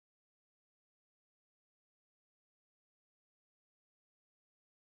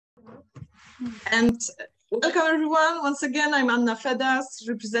And welcome everyone. Once again, I'm Anna Fedas,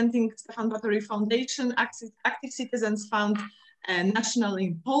 representing Stefan Batory Foundation, Active Citizens Fund National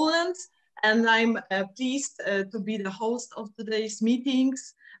in Poland. And I'm pleased to be the host of today's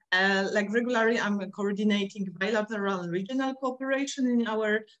meetings. Like regularly, I'm coordinating bilateral and regional cooperation in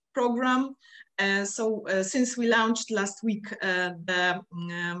our program. Since we launched last week the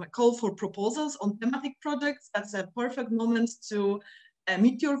call for proposals on thematic projects, that's a perfect moment to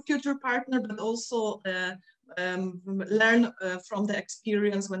meet your future partner, but also learn from the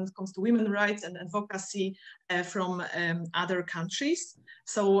experience when it comes to women's rights and advocacy from other countries.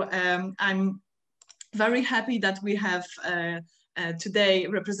 So I'm very happy that we have today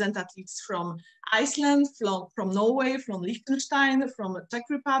representatives from Iceland, from Norway, from Liechtenstein, from the Czech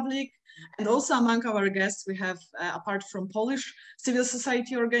Republic, and also among our guests we have, apart from Polish civil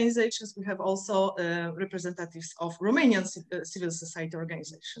society organizations, we have also representatives of Romanian civil society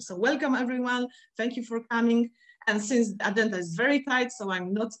organizations. So welcome everyone, thank you for coming. And since the agenda is very tight, so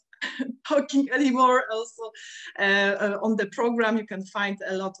I'm not talking anymore. Also on the program you can find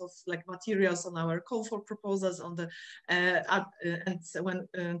a lot of materials on our call for proposals on the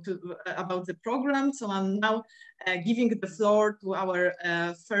about the program. So I'm now giving the floor to our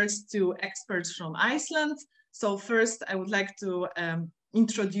first two experts from Iceland. So first I would like to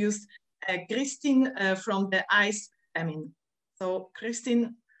introduce Kristin from the IceFemIn. So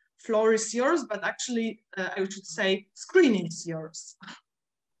Kristin, floor is yours, but actually I should say screen is yours.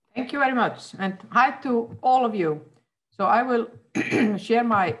 Thank you very much, and hi to all of you. So I will share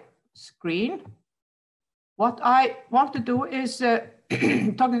my screen. What I want to do is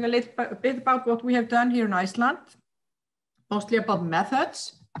talking a bit about what we have done here in Iceland, mostly about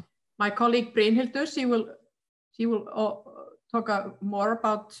methods. My colleague Brynhildur, she will talk more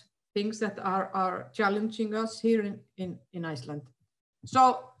about things that are challenging us here in Iceland.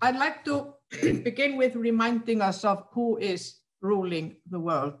 So I'd like to begin with reminding us of who is ruling the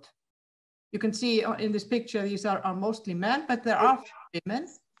world. You can see in this picture, these are mostly men, but there are women.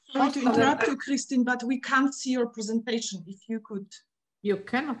 Sorry to interrupt you, Kristin, but we can't see your presentation. If you could. You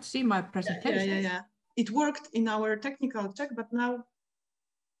cannot see my presentation. Yeah. It worked in our technical check, but now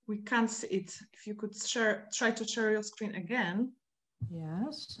we can't see it. If you could try to share your screen again.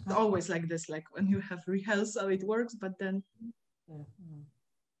 Yes. It's always like this, like when you have rehearsal, it works, but then.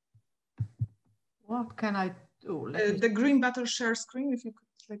 What can I do? The green button share screen, if you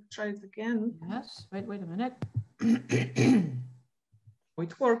could try it again. Yes, wait a minute.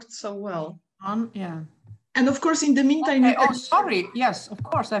 It worked so well. Yeah. And of course, in the meantime, okay. Oh, sorry. Yes, of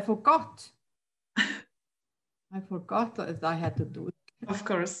course, I forgot. I forgot that I had to do it. Of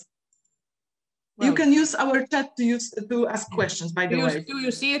course. Well, you can use our chat to ask questions, by the way. Do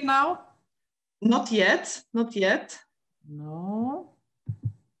you see it now? Not yet, not yet. No.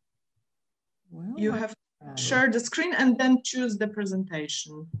 Well, you have to share the screen and then choose the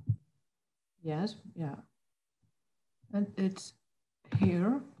presentation. Yes, yeah. And it's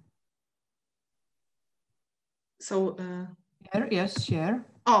here. So here, yes, share.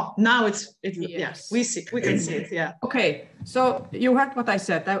 Oh, now it's yes. We can see it. Yeah. Okay, so you heard what I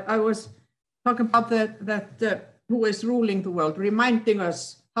said. I was talking about who is ruling the world, reminding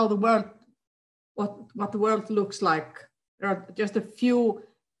us how the world, what the world looks like. There are just a few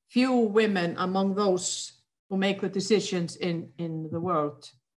women among those who make the decisions in the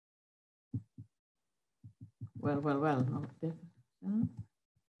world. Well.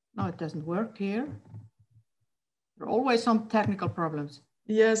 No, it doesn't work here. There are always some technical problems.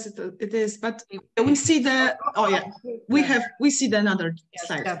 Yes, it is. But we see the. Oh yeah, we see the another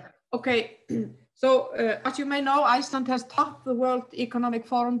slide. Yeah. Okay. So as you may know, Iceland has topped the World Economic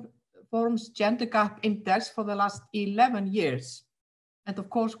Forum's Gender Gap Index for the last 11 years. And of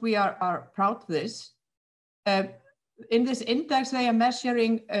course, we are proud of this. In this index, they are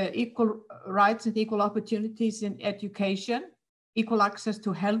measuring equal rights and equal opportunities in education, equal access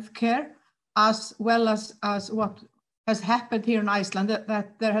to healthcare, as well as what has happened here in Iceland,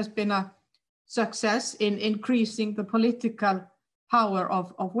 that there has been a success in increasing the political power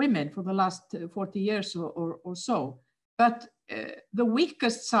of women for the last 40 years or so. But the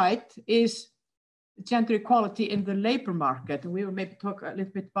weakest side is gender equality in the labor market. And we will maybe talk a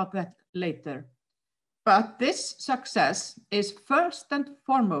little bit about that later. But this success is first and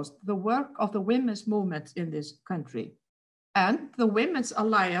foremost the work of the women's movements in this country. And the Women's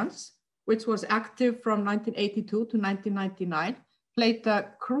Alliance, which was active from 1982 to 1999, played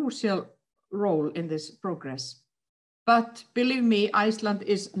a crucial role in this progress. But believe me, Iceland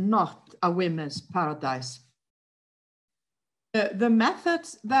is not a women's paradise. The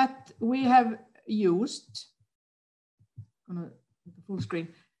methods that we have used, the full screen,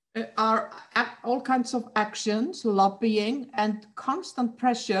 are all kinds of actions, lobbying, and constant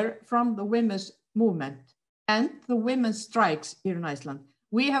pressure from the women's movement and the women's strikes here in Iceland.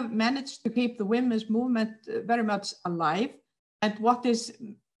 We have managed to keep the women's movement very much alive. And what is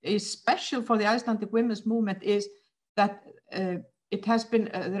special for the Icelandic women's movement is that it has been,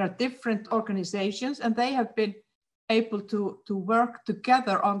 there are different organizations and they have been able to work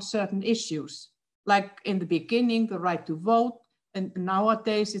together on certain issues. Like in the beginning, the right to vote, and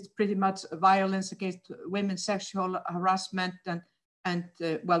nowadays it's pretty much violence against women, sexual harassment, and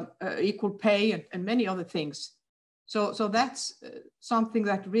equal pay, and many other things. So that's something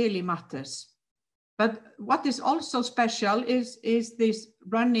that really matters. But what is also special is this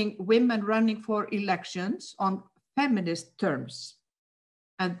women running for elections on feminist terms.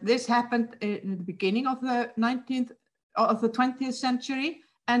 And this happened in the beginning of the 20th century.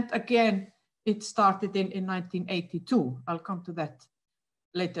 And again, it started in 1982. I'll come to that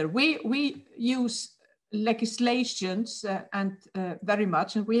later. We use legislations and very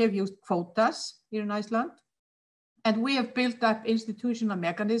much, and we have used quotas here in Iceland. And we have built up institutional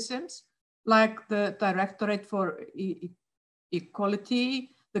mechanisms like the Directorate for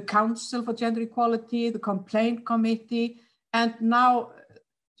Equality, the Council for Gender Equality, the Complaint Committee, and now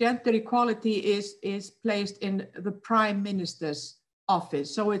gender equality is placed in the Prime Minister's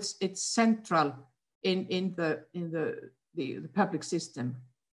office. So it's central in the public system.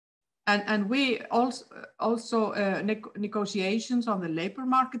 And we also negotiations on the labor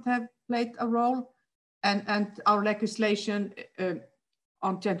market have played a role, and our legislation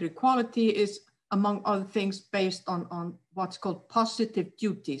on gender equality is, among other things, based on what's called positive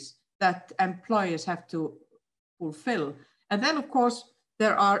duties that employers have to fulfill. And then, of course,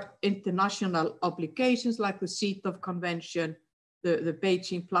 there are international obligations like the CEDAW Convention, the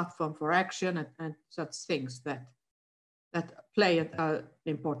Beijing Platform for Action, and such things that play an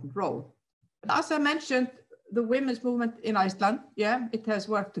important role. But as I mentioned, the women's movement in Iceland, yeah, it has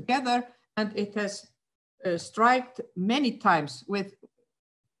worked together and it has striked many times with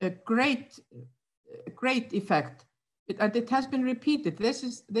a great effect. And it has been repeated.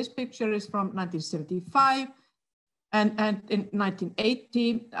 This picture is from 1975. And in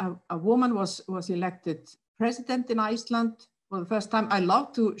 1980, a woman was elected president in Iceland for the first time. I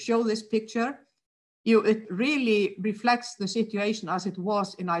love to show this picture. It really reflects the situation as it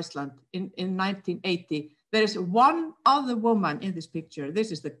was in Iceland in 1980. There is one other woman in this picture.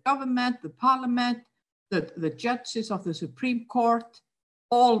 This is the government, the parliament, the judges of the Supreme Court,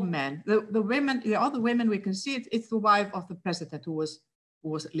 all men. The women, the other women we can see, it's the wife of the president who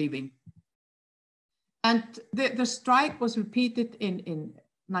was leaving. And the strike was repeated in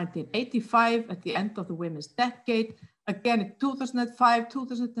 1985 at the end of the women's decade. Again, in 2005,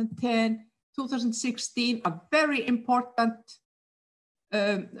 2010, 2016, a very important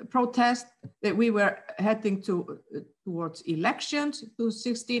protest that we were heading towards elections,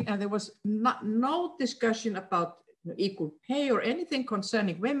 2016, and there was no discussion about equal pay or anything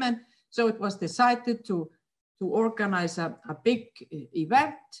concerning women. So it was decided to organize a big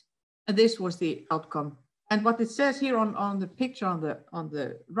event, and this was the outcome. And what it says here on the picture on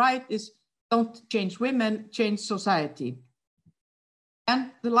the right is, don't change women, change society.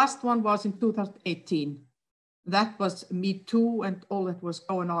 And the last one was in 2018. That was Me Too and all that was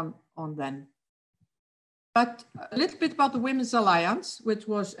going on then. But a little bit about the Women's Alliance, which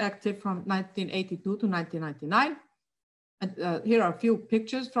was active from 1982 to 1999. And here are a few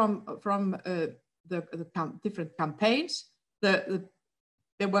pictures from the different campaigns.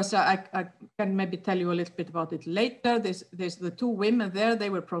 There was I can maybe tell you a little bit about it later. There's the two women there. They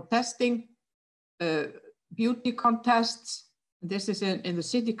were protesting beauty contests. This is in the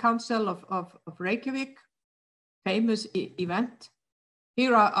city council of Reykjavik, famous event.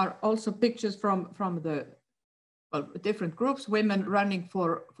 Here are also pictures from the different groups, women running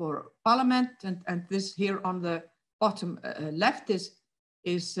for parliament, and this here on the bottom left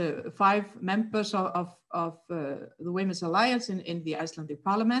is 5 members of the Women's Alliance in the Icelandic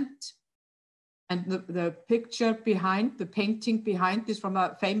Parliament. And the picture behind, the painting behind is from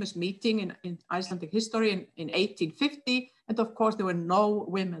a famous meeting in Icelandic history in 1850. And of course, there were no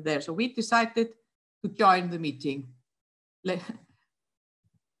women there. So we decided to join the meeting.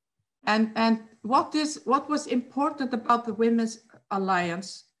 And what was important about the Women's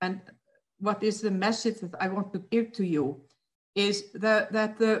Alliance, and what is the message that I want to give to you, is that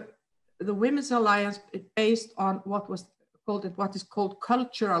the Women's Alliance is based on what is called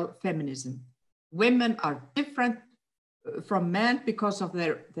cultural feminism. Women are different from men because of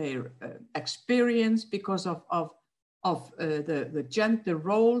their experience, because of the gender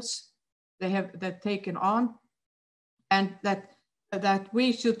roles they've taken on, and that that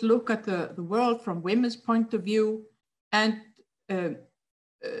we should look at the world from women's point of view and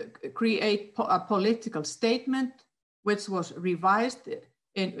create a political statement, which was revised.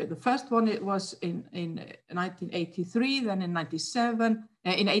 In the first one, it was in 1983, then in 97,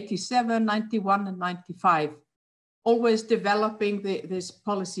 in 87, 91, and 95, always developing this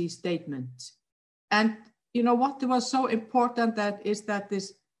policy statement. And you know what was so important is that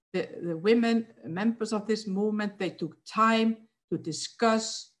the women members of this movement, they took time to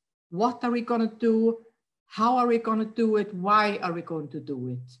discuss what are we going to do, how are we going to do it, why are we going to do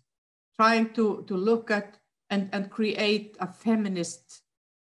it, trying to look at and create a feminist.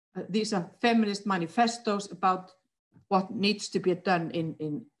 These are feminist manifestos about what needs to be done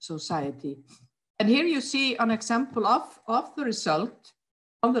in society. And here you see an example of the result.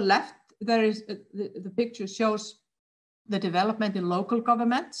 On the left, there is the picture shows the development in local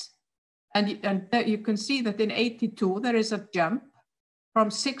governments. And there you can see that in 82, there is a jump from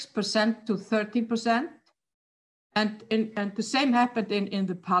 6% to 13%. And the same happened in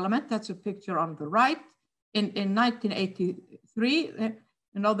the parliament. That's a picture on the right. In 1983,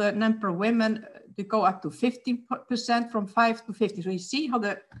 you know, the number of women, they go up to 15% from 5 to 50. So you see how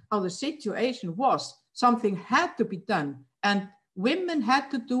the situation was. Something had to be done, and women had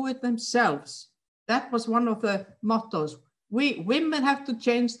to do it themselves. That was one of the mottos. We women have to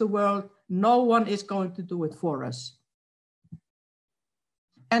change the world. No one is going to do it for us.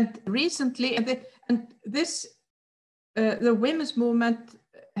 And recently, the women's movement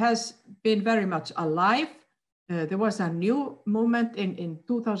has been very much alive. There was a new movement in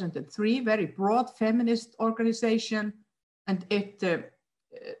 2003, very broad feminist organization, and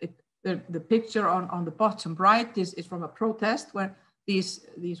the picture on the bottom right is from a protest where these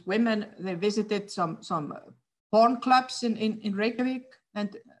women, they visited some porn clubs in Reykjavik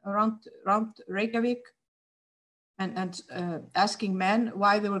and around Reykjavik, and asking men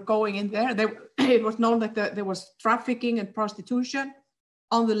why they were going in there. It was known that there was trafficking and prostitution.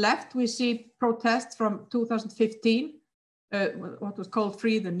 On the left, we see protests from 2015, what was called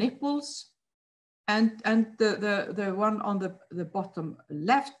Free the Nipples. And the one on the bottom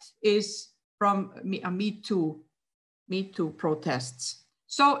left is from a Me Too protests.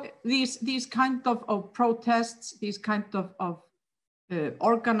 So these kind of protests, these kind of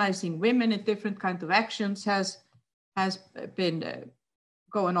organizing women in different kinds of actions has been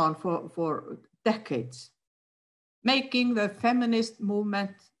going on for decades, making the feminist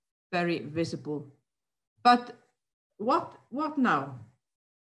movement very visible. But what now?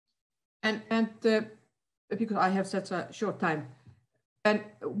 And because I have such a short time, and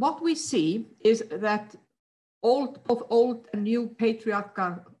what we see is that both old and new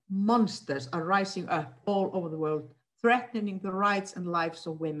patriarchal monsters are rising up all over the world, threatening the rights and lives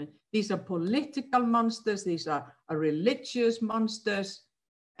of women. These are political monsters, these are religious monsters,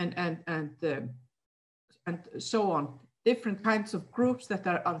 and so on. Different kinds of groups that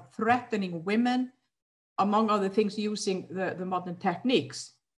are threatening women, among other things, using the modern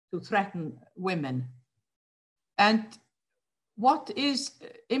techniques to threaten women. And what is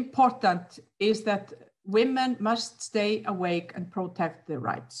important is that women must stay awake and protect their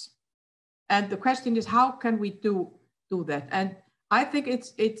rights. And the question is, how can we do that? And I think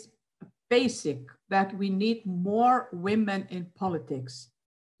it's basic that we need more women in politics.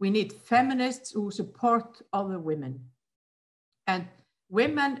 We need feminists who support other women. And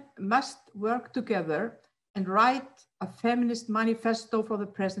women must work together and write a feminist manifesto for the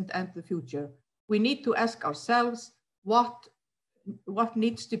present and the future. We need to ask ourselves what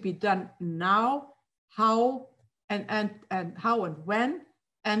needs to be done now, how and how and when.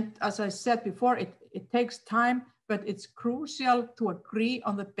 And as I said before, it takes time, but it's crucial to agree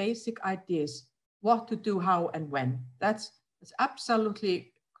on the basic ideas, what to do, how and when. That's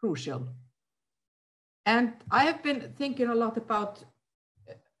absolutely crucial. And I have been thinking a lot about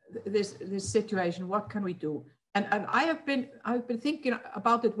this situation. What can we do? And I've been thinking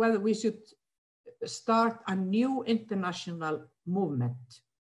about it, whether we should start a new international movement,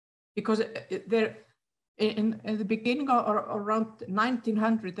 because there in the beginning or around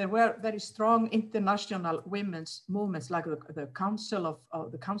 1900 there were very strong international women's movements, like the Council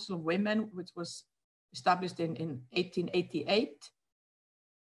of Women, which was established in 1888,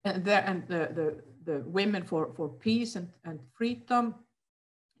 and the Women for Peace and Freedom,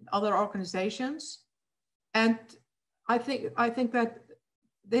 other organizations. And I think that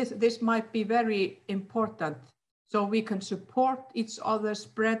this might be very important, so we can support each other,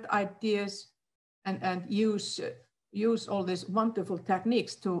 spread ideas, and use all these wonderful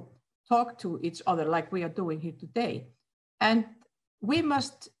techniques to talk to each other like we are doing here today. And we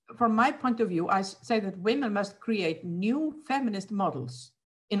must from my point of view, I say that women must create new feminist models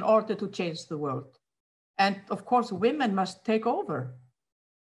in order to change the world. And of course, women must take over.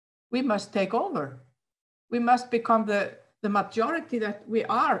 We must take over. We must become the majority that we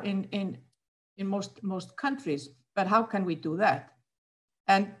are in most countries. But how can we do that?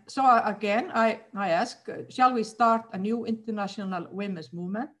 And so again, I ask, shall we start a new international women's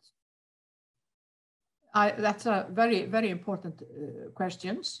movement? That's a very, very important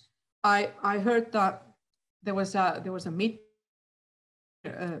questions. I heard that there was a meeting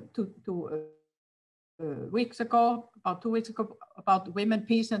 2 weeks ago, about 2 weeks ago, about women,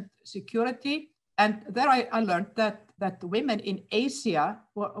 peace and security. And there I learned that the women in Asia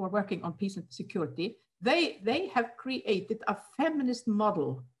who are working on peace and security, they have created a feminist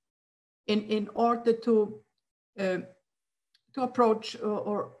model in order to approach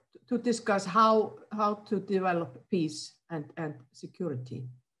or to discuss how to develop peace and security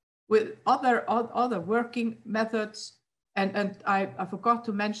with other working methods. And I forgot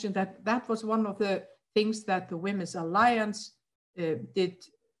to mention that was one of the things that the Women's Alliance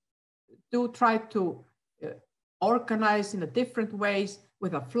try to organize in a different ways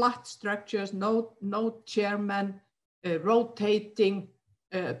with a flat structures, no chairman, rotating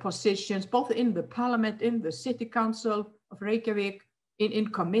positions, both in the parliament, in the city council of Reykjavik, in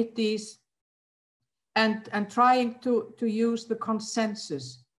committees, and trying to use the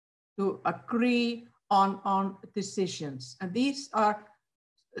consensus to agree on decisions. And these are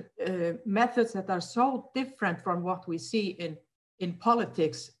methods that are so different from what we see in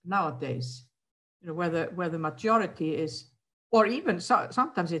politics nowadays, you know, where the majority is, or even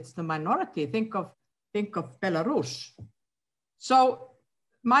sometimes it's the minority. Think of Belarus. So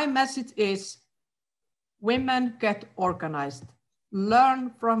my message is, women get organized,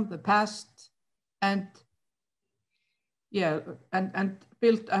 learn from the past, and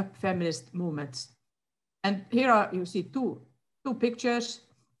build up feminist movements. And here you see two pictures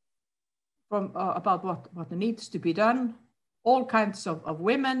from about what needs to be done. All kinds of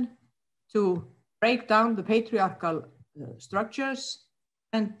women to break down the patriarchal structures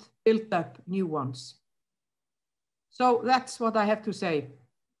and build up new ones. So that's what I have to say.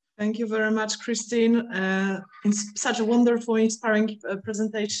 Thank you very much, Kristin. In such a wonderful, inspiring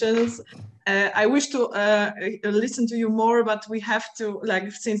presentations. I wish to listen to you more, but we have to,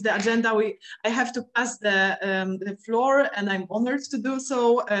 since the agenda, I have to pass the floor, and I'm honored to do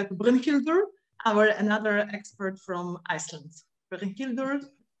so, to Brynhildur, another expert from Iceland. Brynhildur,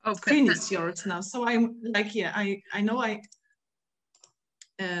 screen is yours now. So I'm I know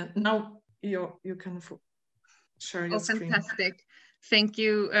now you can share your screen. Fantastic. Thank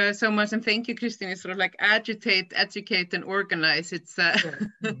you so much, and thank you, Kristin. It's sort of like agitate, educate, and organize. It's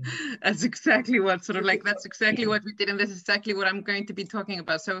that's exactly what that's exactly what we did, and this is exactly what I'm going to be talking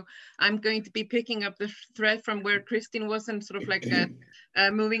about. So I'm going to be picking up the thread from where Kristin was, and sort of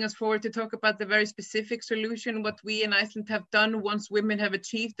moving us forward to talk about the very specific solution, what we in Iceland have done once women have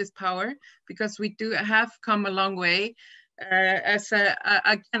achieved this power, because we have come a long way.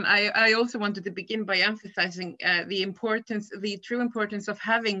 Again, I also wanted to begin by emphasizing the true importance of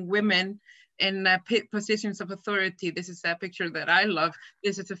having women in positions of authority. This is a picture that I love.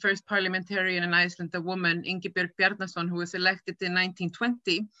 This is the first parliamentarian in Iceland, a woman, Ingibjörg Bjarnason, who was elected in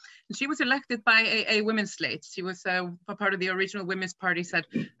 1920. And she was elected by a women's slate. She was a part of the original women's parties that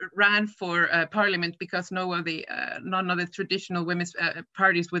ran for parliament, because none of the traditional women's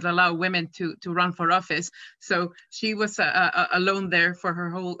parties would allow women to run for office. So she was alone there for her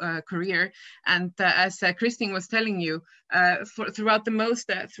whole career. And as Kristin was telling you, throughout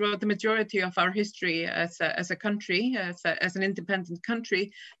the majority of our history as a country, as an independent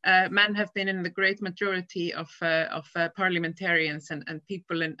country, men have been in the great majority of parliamentarians and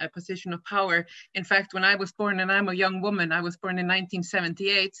people in a position of power. In fact, when I was born, and I'm a young woman, I was born in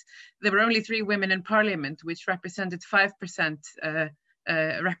 1978, there were only 3 women in parliament, which represented 5%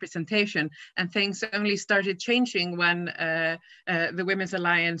 representation, and things only started changing when the Women's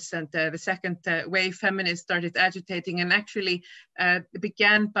Alliance and the second wave feminists started agitating, and actually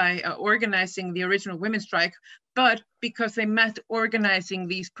began by organizing the original women's strike. But because they met organizing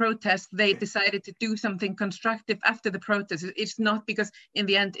these protests, they decided to do something constructive after the protest. It's not, because in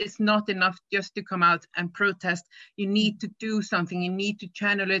the end, it's not enough just to come out and protest. You need to do something. You need to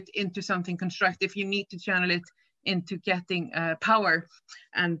channel it into something constructive. You need to channel it into getting power,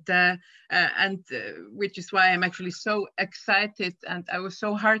 and which is why I'm actually so excited, and I was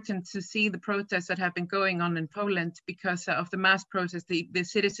so heartened to see the protests that have been going on in Poland because of the mass protests, the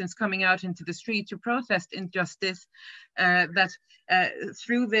citizens coming out into the street to protest injustice. That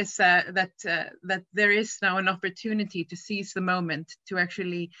through this, that there is now an opportunity to seize the moment to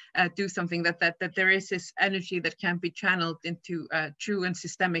actually do something, that there is this energy that can be channeled into true and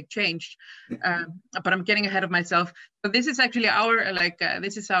systemic change. But I'm getting ahead of myself. But this is actually our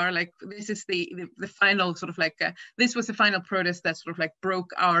this is the final sort of this was the final protest that sort of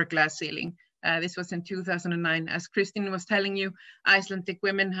broke our glass ceiling. This was in 2009. As Kristin was telling you, Icelandic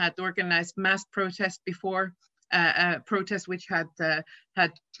women had organized mass protests before. Protests which had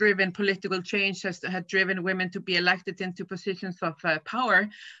driven political change, had driven women to be elected into positions of power,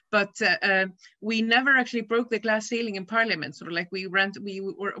 but we never actually broke the glass ceiling in parliament. Sort of we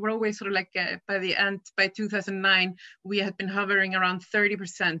were always sort of by 2009, we had been hovering around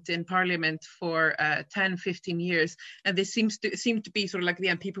 30% in parliament for 10-15 years, and this seemed to be sort of the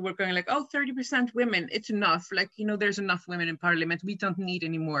end. People were going oh, 30% women, it's enough, there's enough women in parliament, we don't need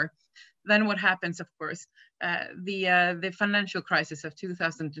any more. Then what happens, of course, the financial crisis of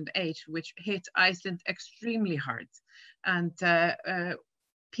 2008, which hit Iceland extremely hard. And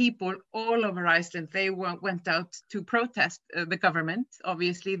people all over Iceland, they went out to protest the government,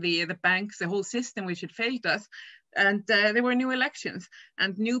 obviously the banks, the whole system which had failed us. And there were new elections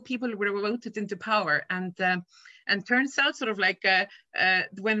and new people were voted into power. And turns out sort of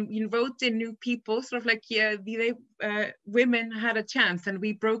when you vote in new people, sort of women had a chance, and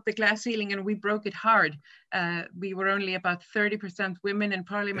we broke the glass ceiling, and we broke it hard. We were only about 30% women in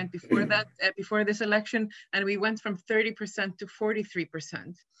parliament before that, before this election, and we went from 30% to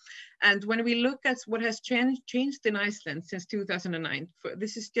 43%. And when we look at what has changed in Iceland since 2009,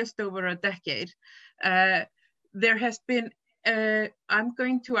 this is just over a decade, there has been I'm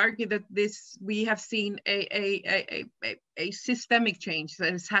going to argue that we have seen a systemic change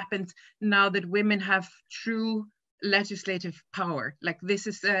that has happened now that women have true legislative power. This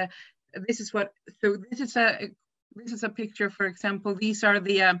is a picture, for example. These are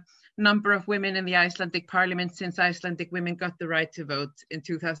the number of women in the Icelandic parliament since Icelandic women got the right to vote in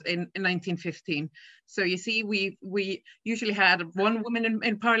 1915. So you see, we usually had one woman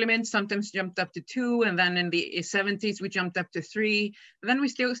in parliament, sometimes jumped up to 2, and then in the 70s we jumped up to 3. And then we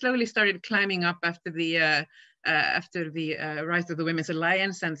slowly started climbing up after the rise of the Women's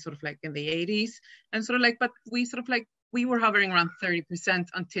Alliance, and sort of in the 80s, and sort of but we were hovering around 30%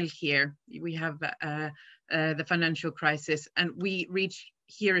 until here. We have the financial crisis, and we reached.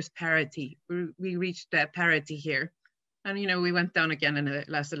 Here is parity. We reached parity here, and we went down again in the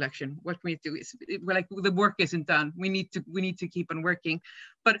last election. What we do is the work isn't done. We need to keep on working.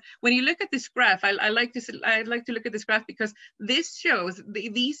 But when you look at this graph, I like to look at this graph because this shows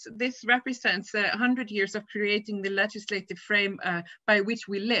this represents 100 years of creating the legislative frame by which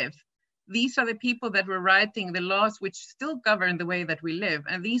we live. These are the people that were writing the laws which still govern the way that we live,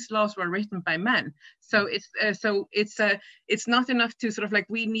 and these laws were written by men. So it's not enough to sort of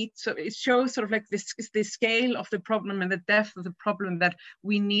it shows sort of the scale of the problem and the depth of the problem, that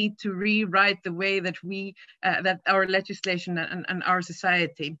we need to rewrite the way that that our legislation and our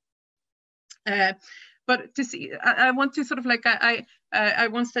society. But to see, I want to sort of I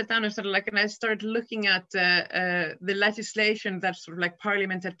once sat down and sort of and I started looking at the legislation that sort of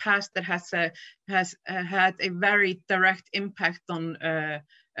Parliament had passed that has had a very direct impact on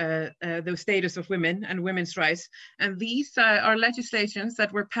the status of women and women's rights. And these are legislations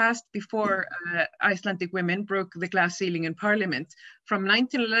that were passed before Icelandic women broke the glass ceiling in Parliament. From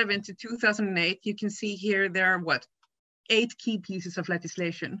 1911 to 2008, you can see here there are 8 key pieces of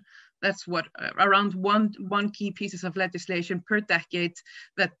legislation. That's around one key pieces of legislation per decade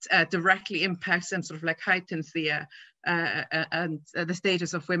that directly impacts and sort of heightens the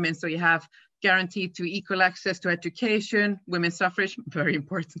status of women. So you have guarantee to equal access to education, women's suffrage, very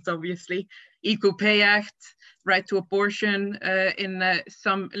important, obviously, Equal Pay Act, right to abortion in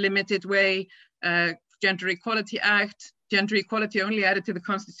some limited way, Gender Equality Act. Gender equality only added to the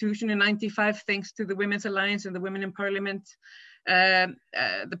Constitution in &95, thanks to the Women's Alliance and the women in Parliament.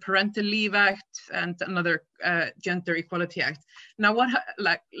 The Parental Leave Act, and another Gender Equality Act. Now,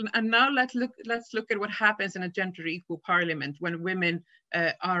 let's look at what happens in a gender equal parliament when women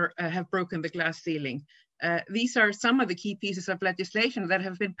have broken the glass ceiling. These are some of the key pieces of legislation that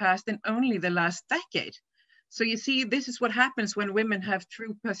have been passed in only the last decade. So you see, this is what happens when women have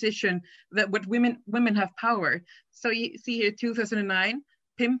true position, that what women have power. So you see here, 2009,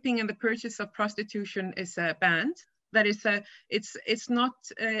 pimping and the purchase of prostitution is banned. That is, it's not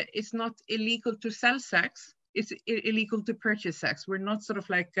illegal to sell sex, it's illegal to purchase sex. We're not sort of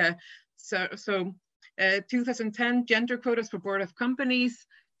like, 2010 gender quotas for board of companies.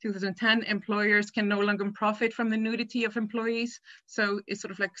 2010 employers can no longer profit from the nudity of employees. So it's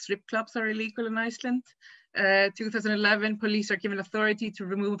sort of like strip clubs are illegal in Iceland. 2011 police are given authority to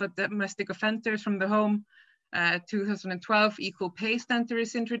remove domestic offenders from the home. 2012 equal pay standard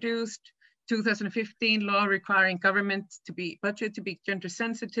is introduced. 2015 law requiring government budget to be gender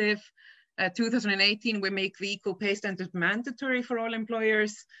sensitive. 2018, we make the equal pay standard mandatory for all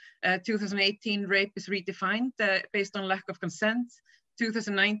employers. 2018, rape is redefined based on lack of consent.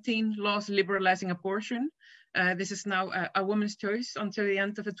 2019, laws liberalizing abortion. This is now a woman's choice until the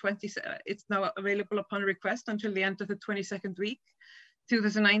end of the it's now available upon request until the end of the 22nd week.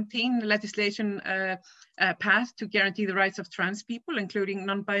 2019, legislation passed to guarantee the rights of trans people, including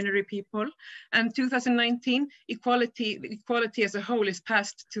non-binary people. And 2019, equality as a whole is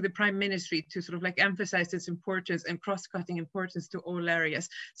passed to the Prime Ministry to sort of like emphasize its importance and cross-cutting importance to all areas.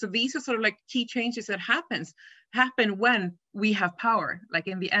 So these are sort of like key changes that happen when we have power. Like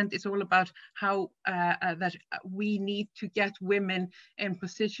in the end, it's all about how that we need to get women in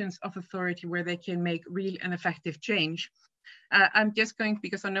positions of authority where they can make real and effective change. I'm just going,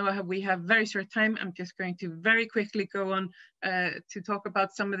 because I know we have very short time, I'm just going to very quickly go on to talk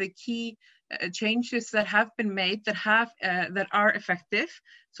about some of the key changes that have been made that are effective.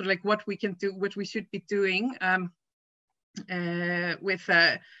 So like what we can do, what we should be doing with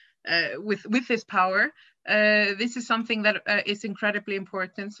this power. This is something that is incredibly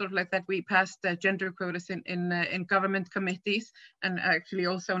important, sort of like that we passed gender quotas in government committees and actually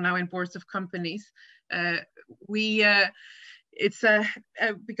also now in boards of companies. It's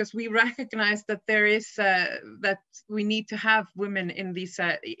because we recognize that there is that we need to have women in these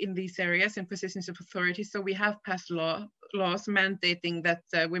areas in positions of authority. So we have passed laws mandating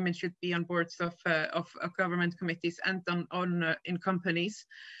that women should be on boards of government committees and in companies.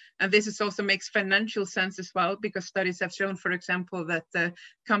 And this also makes financial sense as well, because studies have shown, for example, that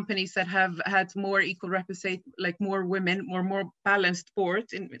companies that have had more equal representation, like more women, more balanced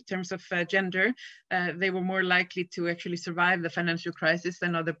boards in terms of gender, they were more likely to actually survive the financial crisis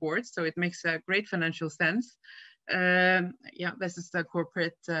than other boards. So it makes great financial sense. Yeah, this is the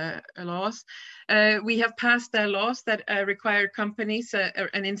corporate laws. We have passed laws that require companies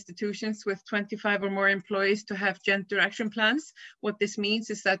and institutions with 25 or more employees to have gender action plans. What this means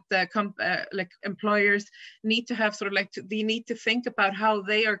is that like employers need to have sort of like, they need to think about how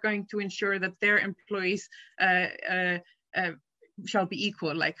they are going to ensure that their employees shall be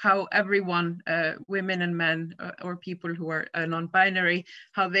equal, like how everyone, women and men, or people who are non-binary,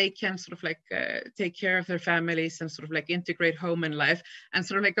 how they can sort of like take care of their families and sort of like integrate home and life. And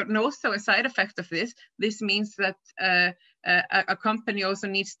sort of like, and also a side effect of this means that a company also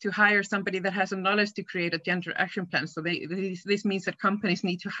needs to hire somebody that has a knowledge to create a gender action plan. So this means that companies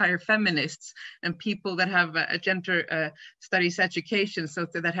need to hire feminists and people that have a gender studies education, so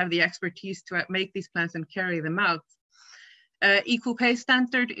that have the expertise to make these plans and carry them out. Equal pay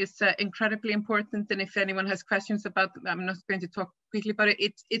standard is incredibly important, and if anyone has questions about, I'm not going to talk quickly about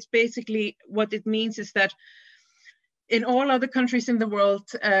it. It's basically, what it means is that in all other countries in the world,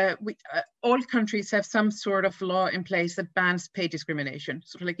 all countries have some sort of law in place that bans pay discrimination.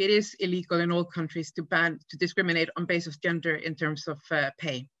 So like it is illegal in all countries to discriminate on basis of gender in terms of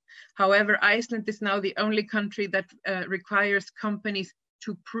pay. However, Iceland is now the only country that requires companies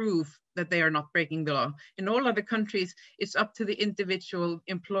to prove that they are not breaking the law. In all other countries, it's up to the individual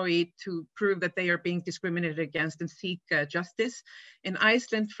employee to prove that they are being discriminated against and seek justice. In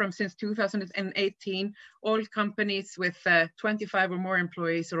Iceland, since 2018, all companies with 25 or more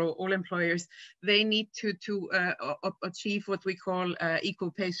employees, or all employers, they need to achieve what we call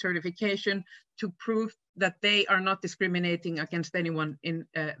equal pay certification to prove that they are not discriminating against anyone in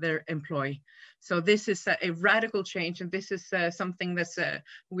their employ. So this is a radical change, and this is something that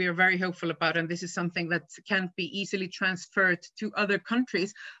we are very hopeful about, and this is something that can't be easily transferred to other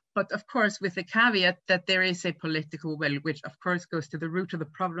countries, but of course with the caveat that there is a political will, which of course goes to the root of the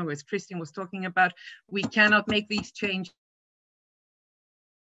problem, which Kristin was talking about. We cannot make these changes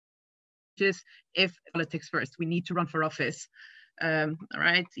if politics first. We need to run for office. All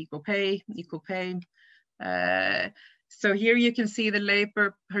right, equal pay, equal pay. So here you can see the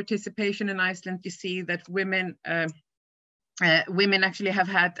labor participation in Iceland. You see that women actually have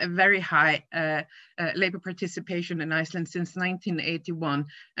had a very high labor participation in Iceland since 1981.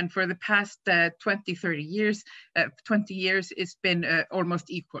 And for the past 20 years, it's been almost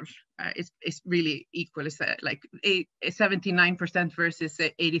equal. it's really equal. It's like 79% versus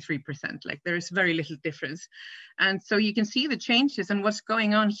 83%. Like there is very little difference. And so you can see the changes and what's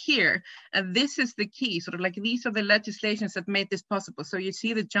going on here. And this is the key, sort of like these are the legislations that made this possible. So you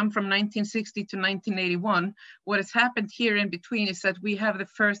see the jump from 1960 to 1981. What has happened here in between is that we have the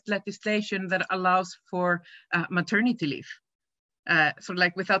first legislation that allows for maternity leave. Sort of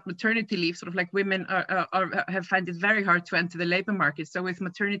like without maternity leave, sort of like women have found it very hard to enter the labor market. So with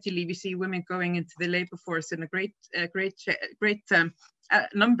maternity leave, you see women going into the labor force in a great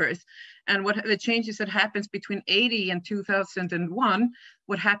numbers. And what the changes that happens between 80 and 2001,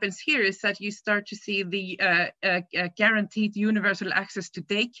 what happens here is that you start to see the guaranteed universal access to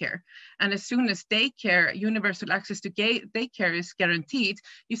daycare. And as soon as universal access to daycare is guaranteed,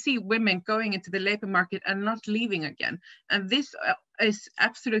 you see women going into the labor market and not leaving again. And this is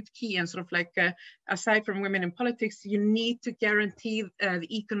absolute key. And sort of like, aside from women in politics, you need to guarantee the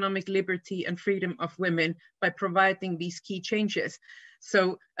economic liberty and freedom of women by providing these key changes.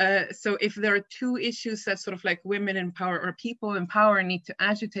 So if there are two issues that sort of like women in power or people in power need to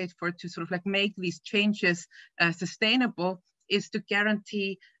agitate for to sort of like make these changes sustainable, is to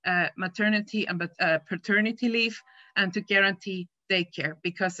guarantee maternity and paternity leave and to guarantee daycare,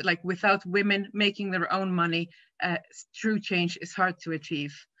 because like without women making their own money, true change is hard to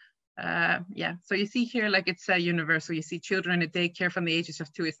achieve. Yeah, so you see here, like it's universal. You see children in daycare from the ages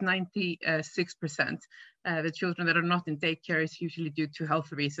of 2, it's 96%. The children that are not in daycare is usually due to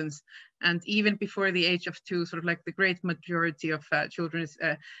health reasons. And even before the age of 2, sort of like the great majority of children is,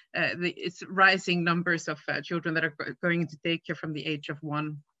 it's rising numbers of children that are going into daycare from the age of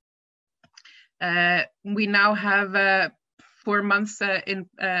 1. We now have 4 months in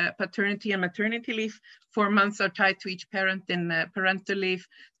paternity and maternity leave. 4 months are tied to each parent in parental leave.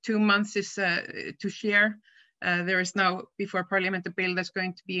 2 months is to share. There is now, before Parliament, a bill that's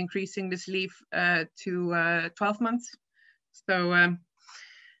going to be increasing this leave to 12 months. So,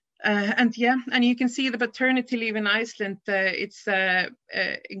 and yeah, and you can see the paternity leave in Iceland, it's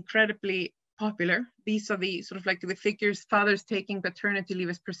incredibly popular. These are the sort of like the figures, fathers taking paternity leave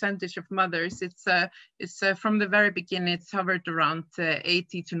as percentage of mothers. It's from the very beginning, it's hovered around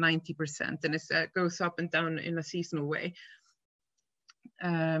 80 to 90%, and it goes up and down in a seasonal way.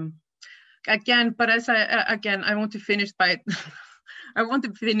 Again, but as I want to finish by, I want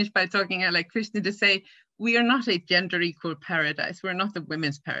to finish by talking like Kristin to say, we are not a gender equal paradise. We're not a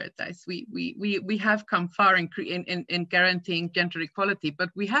women's paradise. We have come far in guaranteeing gender equality, but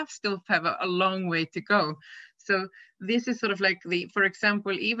we still have a long way to go. So this is sort of like for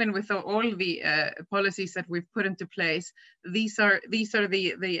example, even with all the policies that we've put into place, these are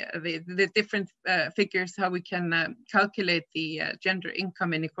the different figures how we can calculate the gender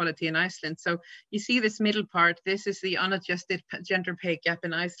income inequality in Iceland. So you see this middle part. This is the unadjusted gender pay gap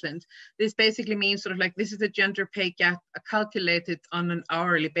in Iceland. This basically means sort of like this is the gender pay gap calculated on an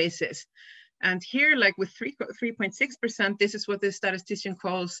hourly basis. And here, like with 3.6%, this is what the statistician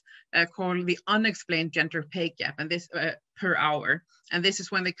call the unexplained gender pay gap, and this per hour. And this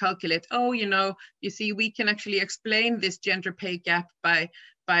is when they calculate, oh, you see, we can actually explain this gender pay gap by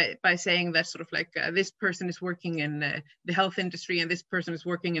saying that sort of like this person is working in the health industry and this person is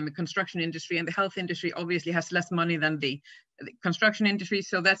working in the construction industry, and the health industry obviously has less money than the construction industry,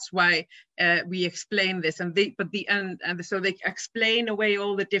 so that's why we explain this. And so they explain away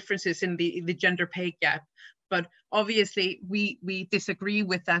all the differences in the gender pay gap. But obviously we disagree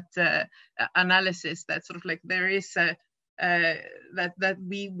with that analysis. That sort of like there is that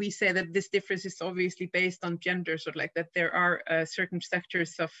we say that this difference is obviously based on gender, sort of like that there are certain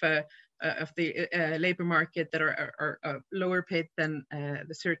sectors of the labor market that are lower paid than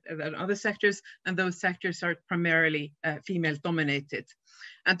other sectors, and those sectors are primarily female dominated.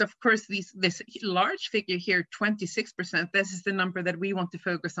 And of course, this large figure here, 26%, this is the number that we want to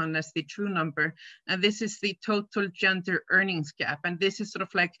focus on as the true number. And this is the total gender earnings gap. And this is sort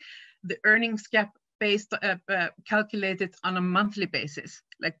of like the earnings gap based calculated on a monthly basis,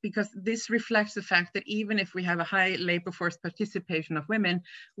 like because this reflects the fact that even if we have a high labor force participation of women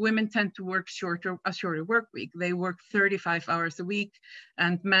tend to work a shorter work week. They work 35 hours a week,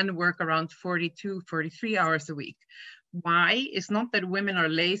 and men work around 42, 43 hours a week. Why? It's not that women are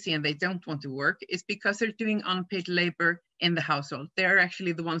lazy and they don't want to work. It's because they're doing unpaid labor in the household. They're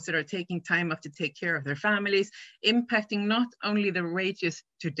actually the ones that are taking time off to take care of their families, impacting not only their wages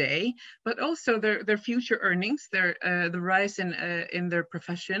today, but also their future earnings, the rise in their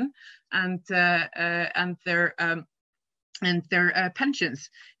profession, and their pensions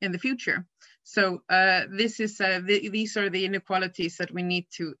in the future. So these are the inequalities that we need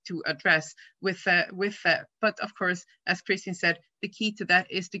to address with but of course, as Kristin said, the key to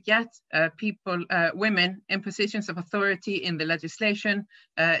that is to get women in positions of authority in the legislation,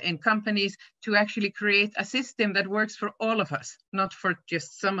 in companies, to actually create a system that works for all of us, not for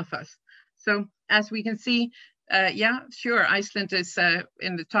just some of us. So as we can see, yeah, sure, Iceland is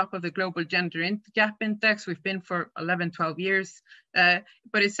in the top of the global gender gap index. We've been for 11, 12 years, but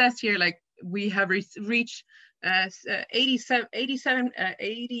it says here, like, we have reached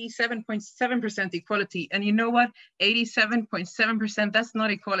 87.7% equality. And you know what? 87.7%, that's not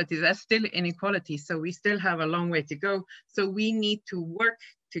equality, that's still inequality. So we still have a long way to go. So we need to work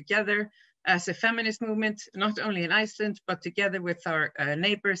together as a feminist movement, not only in Iceland, but together with our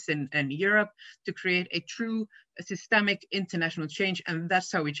neighbors in Europe, to create a true systemic international change. And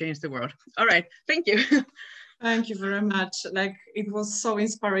that's how we change the world. All right, thank you. Thank you very much. Like, it was so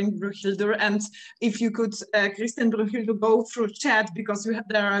inspiring, Brynhildur. And if you could, Kristin, Brynhildur, go through chat, because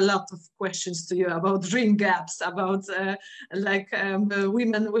there are a lot of questions to you about dream gaps, about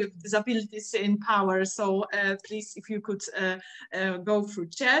women with disabilities in power. So please, if you could go through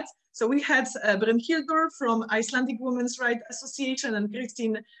chat. So we had Brynhildur from Icelandic Women's Rights Association and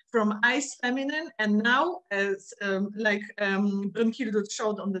Kristin from IceFemIn. And now, as Brynhildur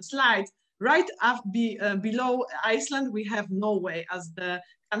showed on the slide, right up below Iceland, we have Norway as the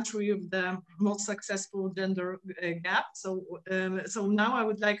country with the most successful gender gap. So, so now I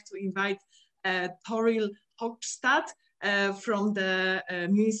would like to invite Toril Hogstad from the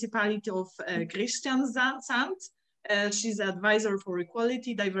municipality of Kristiansand. She's an advisor for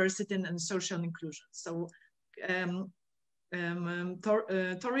equality, diversity, and social inclusion. So,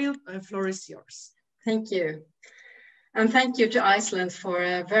 Toril, floor is yours. Thank you. And thank you to Iceland for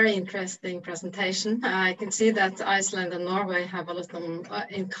a very interesting presentation. I can see that Iceland and Norway have a lot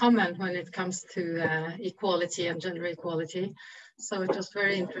in common when it comes to equality and gender equality. So it was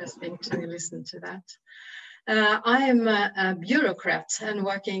very interesting to listen to that. I am a bureaucrat and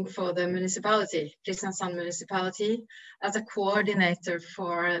working for the municipality, Kristiansand municipality, as a coordinator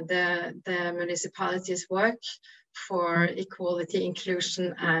for the municipality's work for equality,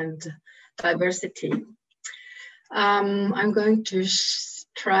 inclusion, and diversity. I'm going to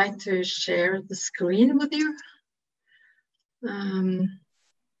try to share the screen with you.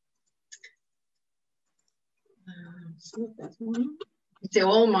 It's not that one. See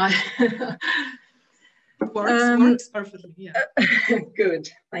all my works perfectly. Yeah. Good,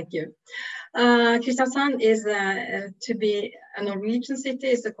 thank you. Kristiansand is to be a Norwegian city.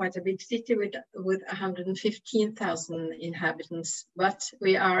 It's quite a big city with 115,000 inhabitants, but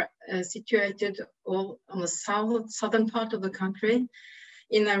we are situated all on the southern part of the country,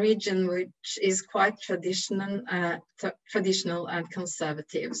 in a region which is quite traditional and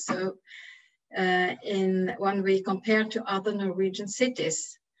conservative. So, when we compare to other Norwegian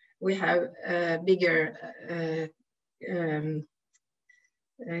cities, we have bigger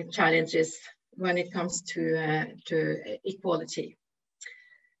challenges when it comes to equality.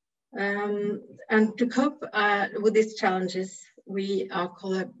 And to cope with these challenges, we are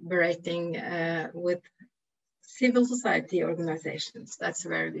collaborating with civil society organizations. That's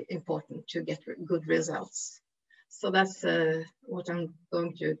very important to get good results. So that's what I'm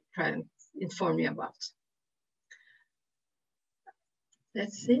going to try and inform you about.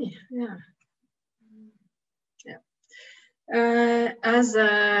 Let's see, yeah. As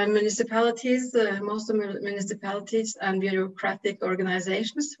municipalities, most of municipalities and bureaucratic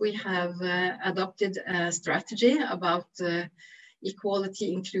organizations, we have adopted a strategy about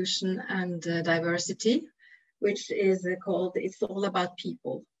equality, inclusion, and diversity, which is called It's All About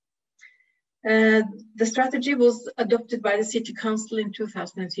People. The strategy was adopted by the City Council in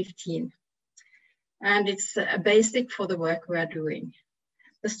 2015, and it's a basic for the work we are doing.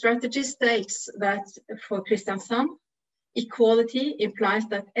 The strategy states that for Kristiansand, equality implies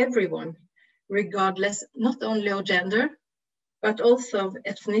that everyone, regardless not only of gender, but also of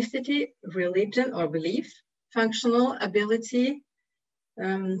ethnicity, religion or belief, functional ability,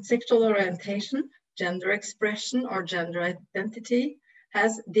 sexual orientation, gender expression or gender identity,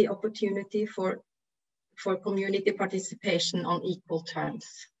 has the opportunity for community participation on equal terms.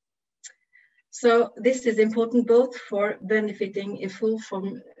 So this is important both for benefiting in full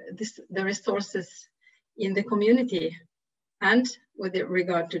from the resources in the community and with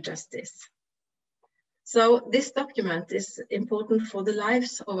regard to justice. So this document is important for the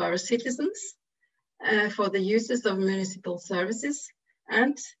lives of our citizens, for the users of municipal services,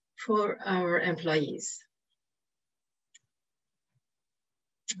 and for our employees.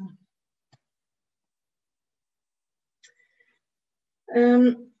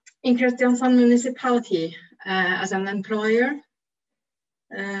 In Kristiansand municipality, as an employer,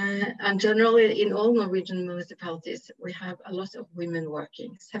 And generally in all Norwegian municipalities, we have a lot of women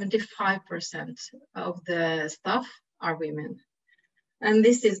working. 75% of the staff are women. And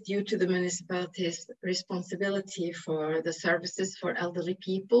this is due to the municipality's responsibility for the services for elderly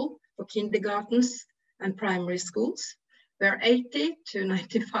people, for kindergartens and primary schools, where 80 to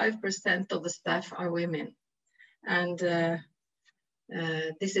 95% of the staff are women. And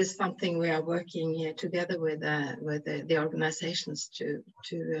this is something we are working together with the organizations to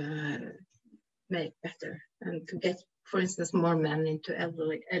make better and to get, for instance, more men into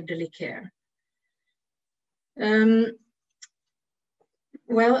elderly care.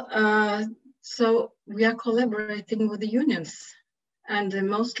 So we are collaborating with the unions, and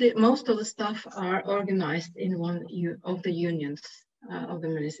most of the staff are organized in one of the unions of the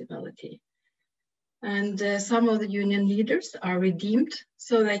municipality. And some of the union leaders are redeemed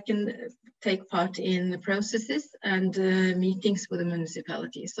so they can take part in the processes and meetings with the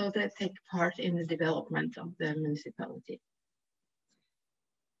municipality. So they take part in the development of the municipality.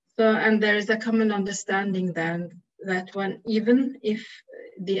 So, and there is a common understanding then that even if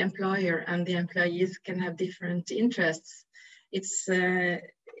the employer and the employees can have different interests, it's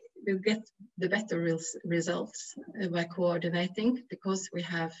we get the better results by coordinating, because we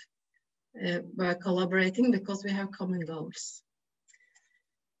have by collaborating, because we have common goals.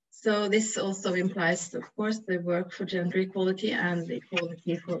 So this also implies, of course, the work for gender equality and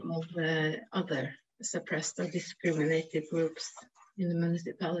equality for all the other suppressed or discriminated groups in the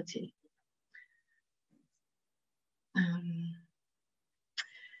municipality.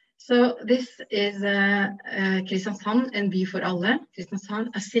 So this is Kristiansand, en by for alle. Kristiansand,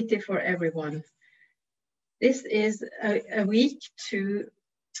 a city for everyone. This is a week to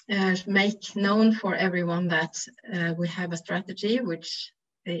make known for everyone that we have a strategy which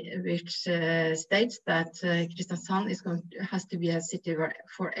states that Kristiansand has to be a city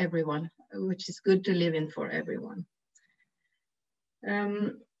for everyone, which is good to live in for everyone.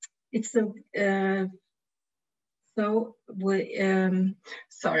 It's a so we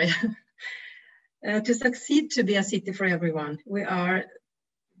sorry. To succeed to be a city for everyone, we are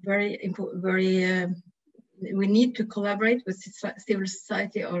we need to collaborate with civil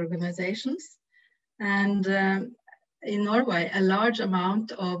society organizations, and in Norway, a large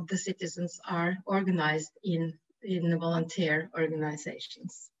amount of the citizens are organized in volunteer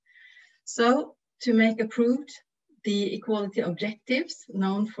organizations. So to make approved the equality objectives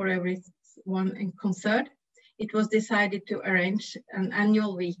known for everyone concerned, it was decided to arrange an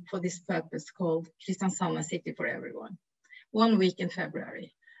annual week for this purpose called Kristiansand, a city for everyone, 1 week in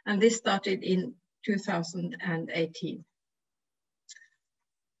February. And this started in 2018.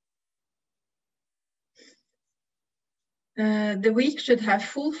 The week should have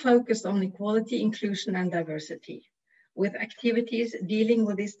full focus on equality, inclusion, and diversity, with activities dealing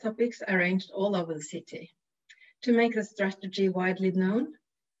with these topics arranged all over the city. To make the strategy widely known,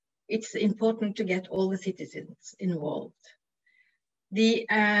 it's important to get all the citizens involved. The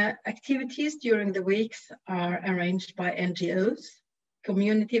activities during the weeks are arranged by NGOs,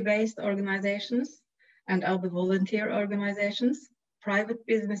 community-based organizations, and other volunteer organizations, private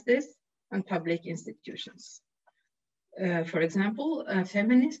businesses, and public institutions. For example,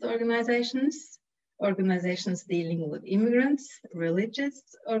 feminist organizations, organizations dealing with immigrants, religious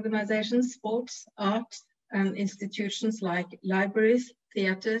organizations, sports, art, and institutions like libraries,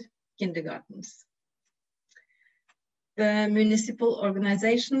 theaters, kindergartens. The municipal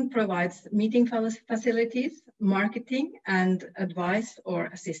organization provides meeting facilities, marketing, and advice or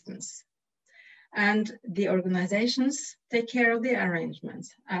assistance. And the organizations take care of the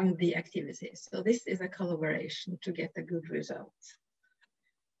arrangements and the activities. So this is a collaboration to get a good result.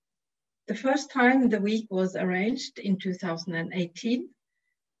 The first time the week was arranged in 2018,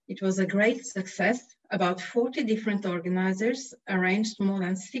 it was a great success. About 40 different organizers arranged more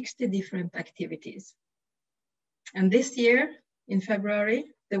than 60 different activities. And this year, in February,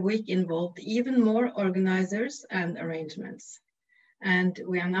 the week involved even more organizers and arrangements. And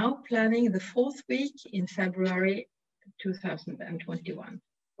we are now planning the 4th week in February 2021,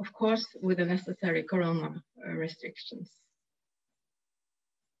 of course, with the necessary corona restrictions.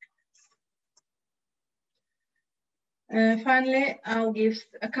 Finally, I'll give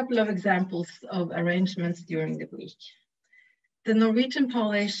a couple of examples of arrangements during the week. The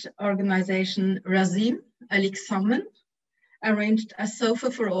Norwegian-Polish organization Razim, Alik Sammen, arranged a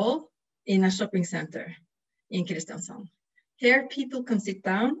sofa for all in a shopping center in Kristiansand. Here, people can sit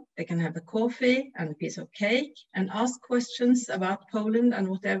down, they can have a coffee and a piece of cake and ask questions about Poland and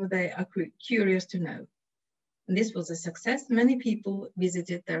whatever they are curious to know. And this was a success. Many people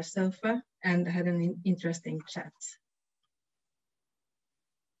visited their sofa and had an interesting chat.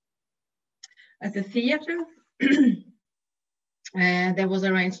 At the theater, there was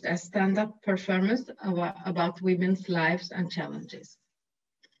arranged a stand-up performance about women's lives and challenges.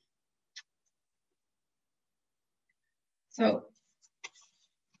 So,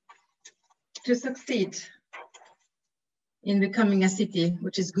 to succeed in becoming a city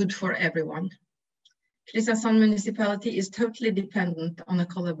which is good for everyone, Kristiansand municipality is totally dependent on a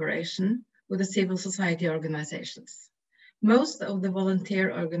collaboration with the civil society organizations. Most of the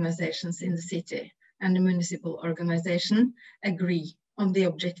volunteer organizations in the city and the municipal organization agree on the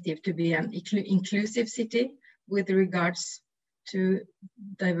objective to be an inclusive city with regards to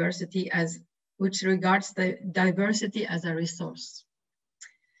diversity which regards the diversity as a resource.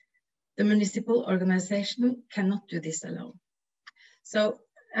 The municipal organization cannot do this alone. So,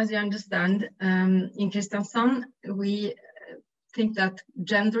 as you understand, in Kristiansand, we think that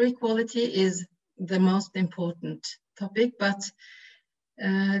gender equality is the most important topic, but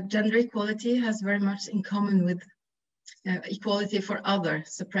gender equality has very much in common with equality for other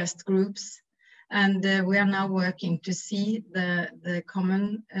suppressed groups. And we are now working to see the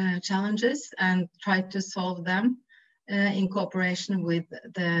common challenges and try to solve them in cooperation with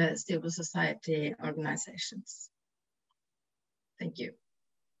the civil society organizations. Thank you.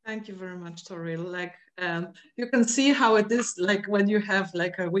 Thank you very much, Toril. Like you can see how it is like when you have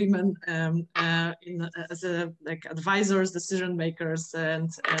like a women as a like advisors, decision makers, and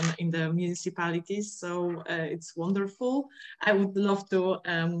in the municipalities. So it's wonderful. I would love to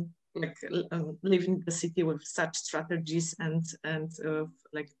live in the city with such strategies and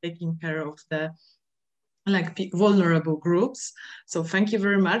like taking care of the vulnerable groups. So thank you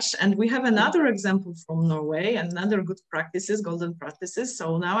very much. And we have another example from Norway, another good practices, golden practices.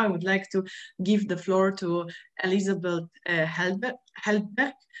 So now I would like to give the floor to Elisabeth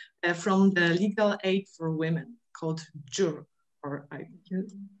Helberg from the Legal Aid for Women called JUR, or I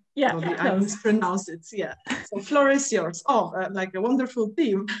mispronounce it. Yeah. So floor is yours. Oh, like a wonderful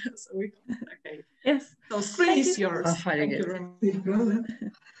team. So okay. Yes. So screen is yours. Oh, thank you very much.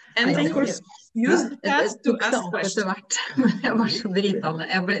 And of course, use the chat to ask questions. Jeg var så dritende.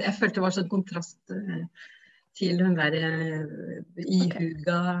 Jeg følte det var sånn kontrast til hun der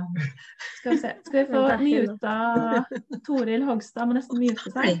ihuga. Skal vi se. Skal vi få muta Toril Hogstad, må nesten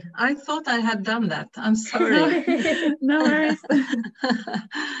mute seg. I thought I had done that. I'm sorry. No worries.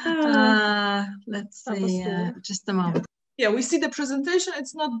 Let's see, just a moment. Yeah, we see the presentation.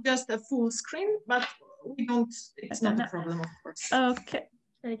 It's not just a full screen, but we don't, it's not a problem, of course. Okay.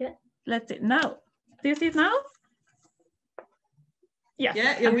 Okay. Let's see now. Do you see it now? Yes.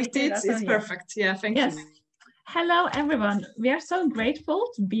 Yeah, we see it. It's perfect. Yeah, thank you. Hello, everyone. We are so grateful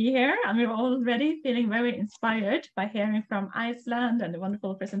to be here, and we're already feeling very inspired by hearing from Iceland and the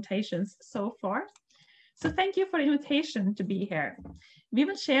wonderful presentations so far. So thank you for the invitation to be here. We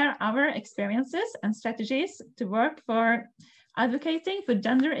will share our experiences and strategies to work for advocating for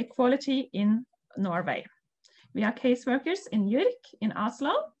gender equality in Norway. We are caseworkers in Jørg in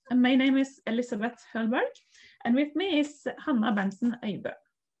Oslo, and my name is Elisabeth Helberg, and with me is Hanna Berntsen-Øybø.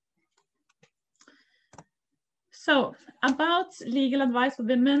 So, about legal advice for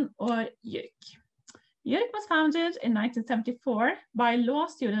women or Jørg. Jørg was founded in 1974 by law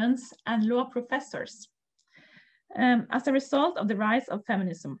students and law professors as a result of the rise of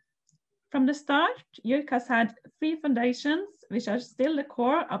feminism. From the start, Jørg has had 3 foundations, which are still the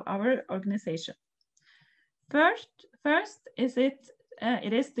core of our organization. First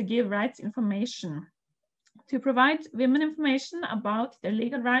it is to give rights information, to provide women information about their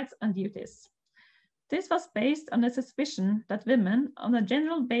legal rights and duties. This was based on the suspicion that women, on a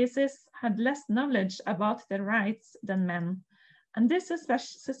general basis, had less knowledge about their rights than men, and this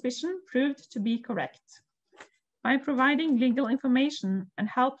suspicion proved to be correct. By providing legal information and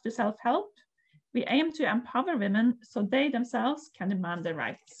help to self-help, we aim to empower women so they themselves can demand their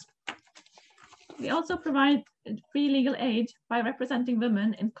rights. We also provide free legal aid by representing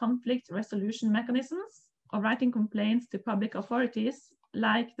women in conflict resolution mechanisms or writing complaints to public authorities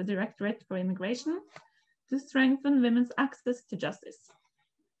like the Directorate for Immigration to strengthen women's access to justice.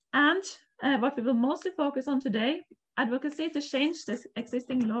 And what we will mostly focus on today, advocacy to change the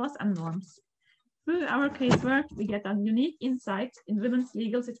existing laws and norms. Through our casework, we get a unique insight in women's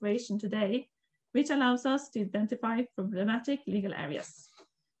legal situation today, which allows us to identify problematic legal areas.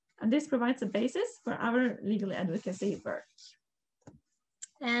 And this provides a basis for our legal advocacy work.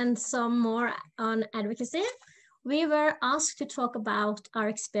 And some more on advocacy. We were asked to talk about our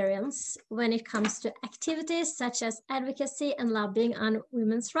experience when it comes to activities such as advocacy and lobbying on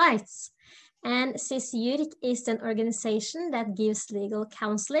women's rights. And since Jørg is an organization that gives legal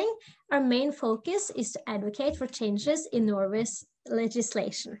counseling, our main focus is to advocate for changes in Norway's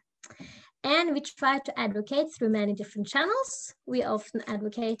legislation. And we try to advocate through many different channels. We often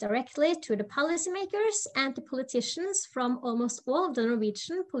advocate directly to the policymakers and to politicians from almost all of the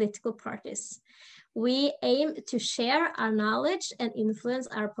Norwegian political parties. We aim to share our knowledge and influence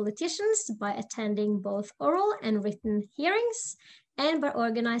our politicians by attending both oral and written hearings and by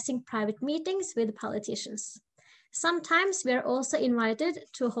organizing private meetings with politicians. Sometimes we are also invited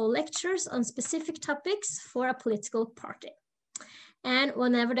to hold lectures on specific topics for a political party. And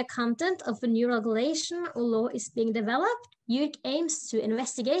whenever the content of a new regulation or law is being developed, IWRA aims to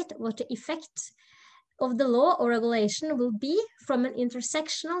investigate what the effect of the law or regulation will be from an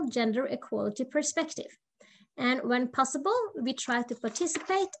intersectional gender equality perspective. And when possible, we try to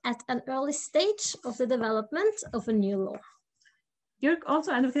participate at an early stage of the development of a new law. IWRA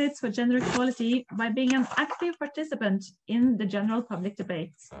also advocates for gender equality by being an active participant in the general public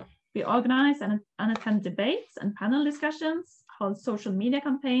debates. We organize and attend debates and panel discussions, hold social media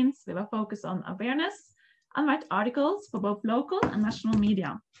campaigns with a focus on awareness, and write articles for both local and national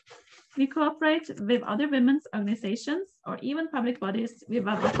media. We cooperate with other women's organizations or even public bodies with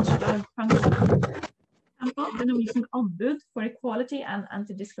a watchdog function. For example, the Norwegian Ombud for Equality and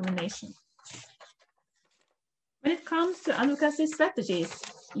Anti-Discrimination. When it comes to advocacy strategies,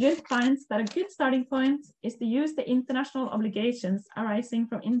 IWRA finds that a good starting point is to use the international obligations arising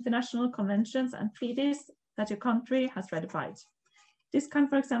from international conventions and treaties that your country has ratified. This can,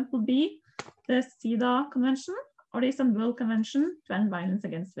 for example, be the CEDAW Convention or the Istanbul Convention to End Violence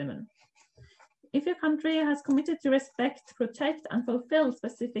Against Women. If your country has committed to respect, protect, and fulfill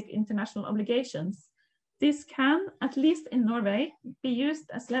specific international obligations, this can, at least in Norway, be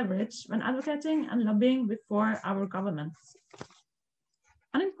used as leverage when advocating and lobbying before our governments.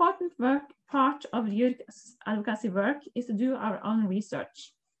 An important part of IWRA's advocacy work is to do our own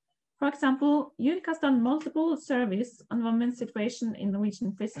research. For example, IWRA has done multiple surveys on women's situation in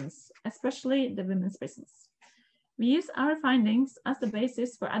Norwegian prisons, especially the women's prisons. We use our findings as the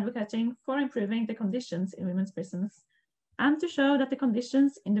basis for advocating for improving the conditions in women's prisons and to show that the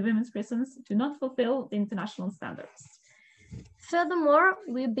conditions in the women's prisons do not fulfill the international standards. Furthermore,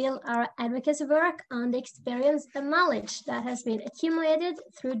 we build our advocacy work on the experience and knowledge that has been accumulated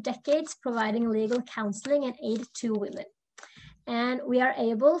through decades providing legal counseling and aid to women. And we are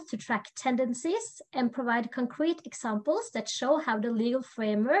able to track tendencies and provide concrete examples that show how the legal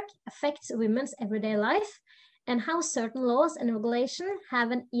framework affects women's everyday life and how certain laws and regulations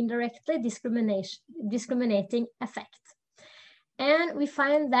have an indirectly discriminating effect. And we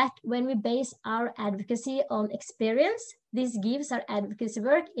find that when we base our advocacy on experience, this gives our advocacy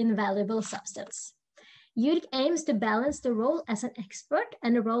work invaluable substance. IWRA aims to balance the role as an expert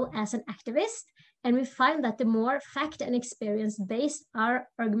and the role as an activist, and we find that the more fact and experience-based our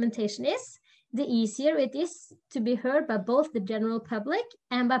argumentation is, the easier it is to be heard by both the general public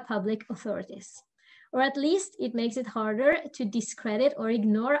and by public authorities. Or at least it makes it harder to discredit or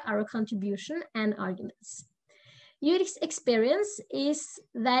ignore our contribution and arguments. IWRA's experience is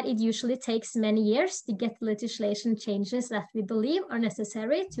that it usually takes many years to get legislation changes that we believe are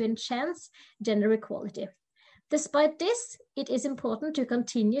necessary to enhance gender equality. Despite this, it is important to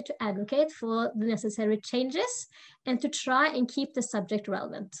continue to advocate for the necessary changes and to try and keep the subject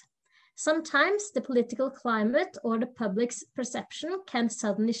relevant. Sometimes the political climate or the public's perception can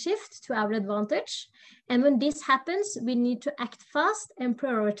suddenly shift to our advantage. And when this happens, we need to act fast and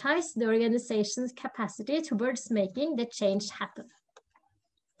prioritize the organization's capacity towards making the change happen.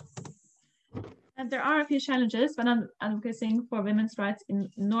 And there are a few challenges when advocating for women's rights in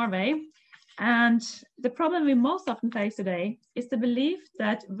Norway. And the problem we most often face today is the belief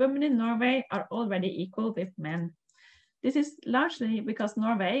that women in Norway are already equal with men. This is largely because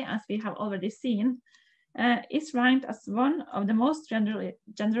Norway, as we have already seen, is ranked as one of the most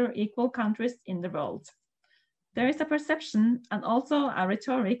gender equal countries in the world. There is a perception and also a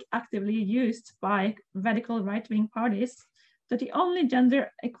rhetoric actively used by radical right-wing parties that the only gender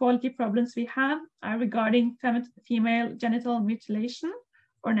equality problems we have are regarding female genital mutilation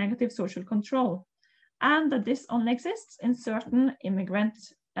or negative social control, and that this only exists in certain immigrant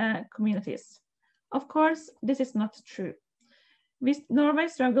communities. Of course, this is not true. Norway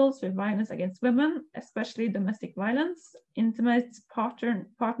struggles with violence against women, especially domestic violence, intimate partner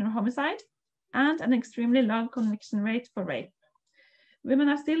homicide, and an extremely low conviction rate for rape. Women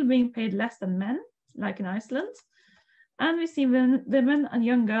are still being paid less than men, like in Iceland, and we see women and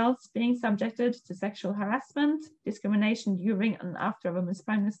young girls being subjected to sexual harassment, discrimination during and after a woman's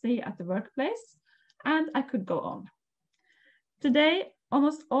pregnancy at the workplace, and I could go on. Today,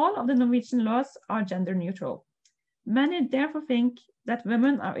 almost all of the Norwegian laws are gender neutral. Many therefore think that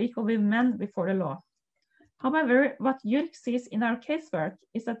women are equal with men before the law. However, what Jörg sees in our casework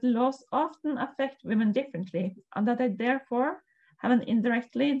is that the laws often affect women differently and that they therefore have an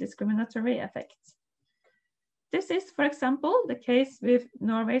indirectly discriminatory effect. This is, for example, the case with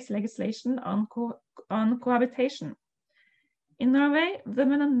Norway's legislation on cohabitation. In Norway,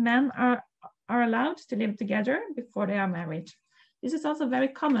 women and men are allowed to live together before they are married. This is also very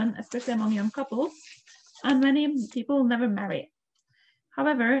common, especially among young couples, and many people never marry.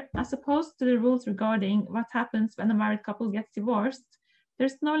 However, as opposed to the rules regarding what happens when a married couple gets divorced,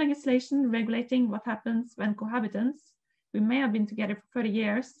 there's no legislation regulating what happens when cohabitants, who may have been together for 30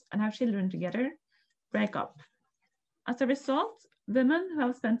 years and have children together, break up. As a result, women who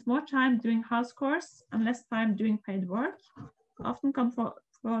have spent more time doing house chores and less time doing paid work often come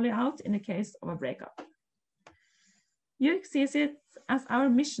poorly out in the case of a breakup. Jörg sees it as our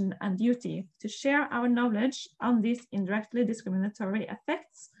mission and duty to share our knowledge on these indirectly discriminatory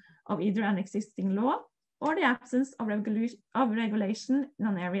effects of either an existing law or the absence of regulation in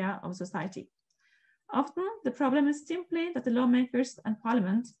an area of society. Often, the problem is simply that the lawmakers and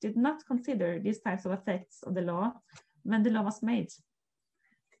parliament did not consider these types of effects of the law when the law was made.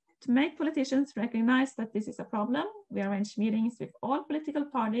 To make politicians recognize that this is a problem, we arrange meetings with all political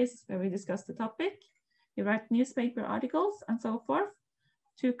parties where we discuss the topic. We write newspaper articles and so forth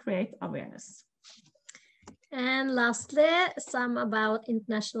to create awareness. And lastly, some about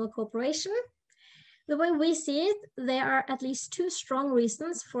international cooperation. The way we see it, there are at least two strong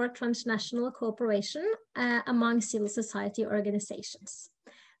reasons for transnational cooperation among civil society organizations.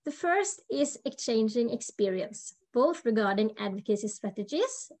 The first is exchanging experience, both regarding advocacy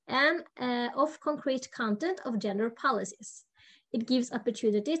strategies and of concrete content of gender policies. It gives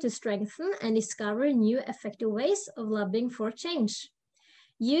opportunity to strengthen and discover new effective ways of lobbying for change.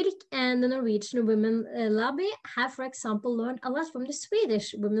 Jörg and the Norwegian Women Lobby have, for example, learned a lot from the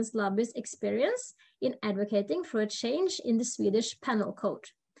Swedish Women's Lobby's experience in advocating for a change in the Swedish penal code.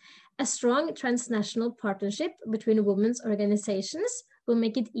 A strong transnational partnership between women's organizations will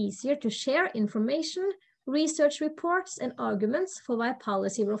make it easier to share information, research reports, and arguments for why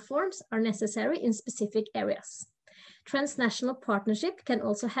policy reforms are necessary in specific areas. Transnational partnership can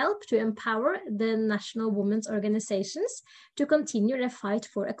also help to empower the national women's organizations to continue their fight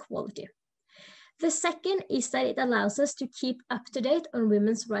for equality. The second is that it allows us to keep up to date on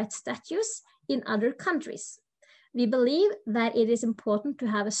women's rights status in other countries. We believe that it is important to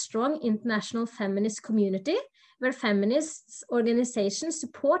have a strong international feminist community where feminist organizations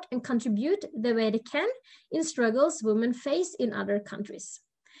support and contribute the way they can in struggles women face in other countries.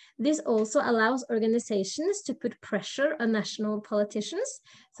 This also allows organizations to put pressure on national politicians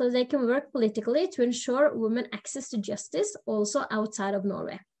so they can work politically to ensure women access to justice also outside of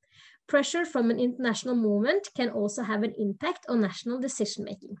Norway. Pressure from an international movement can also have an impact on national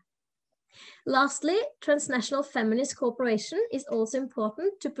decision-making. Lastly, transnational feminist cooperation is also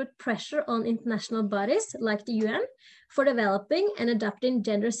important to put pressure on international bodies like the UN for developing and adopting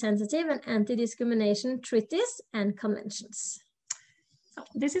gender-sensitive and anti-discrimination treaties and conventions. So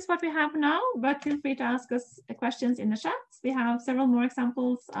this is what we have now, but feel free to ask us questions in the chat. We have several more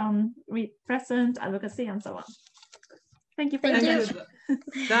examples on present advocacy and so on. Thank you for Thank your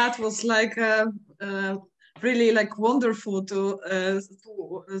you. That was like really like wonderful to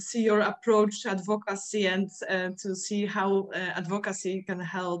see your approach to advocacy and to see how advocacy can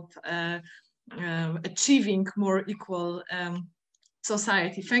help achieving more equal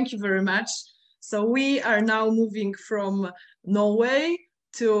society. Thank you very much. So we are now moving from Norway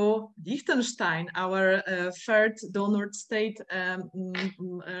to Liechtenstein, our third donor state, and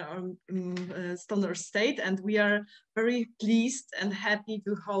we are very pleased and happy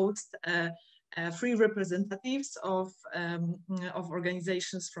to host 3 representatives of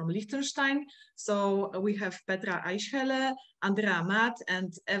organizations from Liechtenstein. So we have Petra Eichele, Andrea Matt,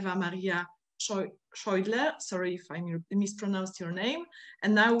 and Eva-Maria Schädler. Sorry if I mispronounced your name.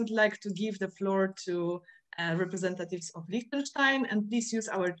 And now I would like to give the floor to representatives of Liechtenstein, and please use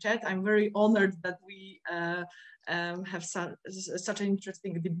our chat. I'm very honored that we have such an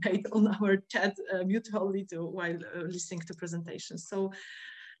interesting debate on our chat mutually while listening to presentations. So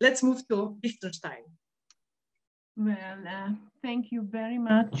let's move to Liechtenstein. Well, thank you very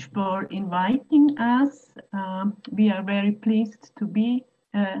much for inviting us. We are very pleased to be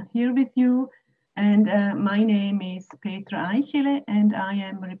here with you. And my name is Petra Eichele, and I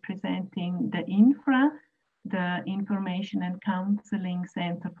am representing the IWRA, the Information and Counseling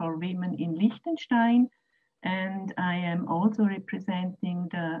Center for Women in Liechtenstein. And I am also representing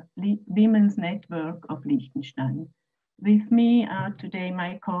the Women's Network of Liechtenstein. With me are today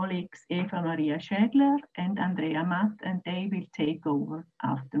my colleagues Eva-Maria Schädler and Andrea Matt, and they will take over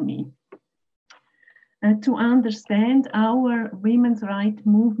after me. To understand our women's rights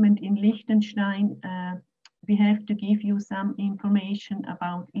movement in Liechtenstein, we have to give you some information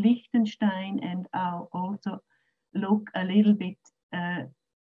about Liechtenstein, and I'll also look a little bit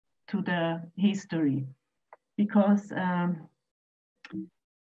to the history, because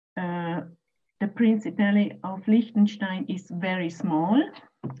the Principality of Liechtenstein is very small.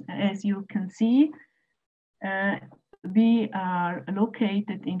 As you can see, we are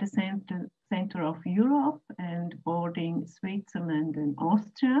located in the center of Europe and bordering Switzerland and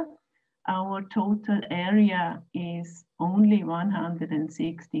Austria. Our total area is only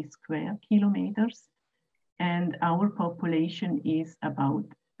 160 square kilometers, and our population is about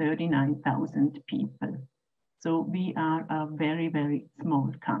 39,000 people. So we are a very, very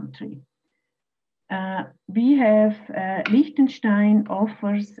small country. Liechtenstein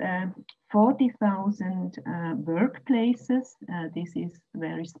offers 40,000 workplaces. This is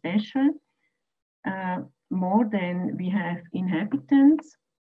very special. More than we have inhabitants,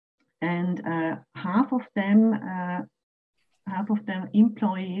 and half of them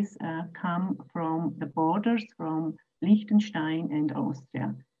employees come from the borders from Liechtenstein and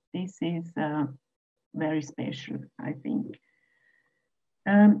Austria. This is very special, I think.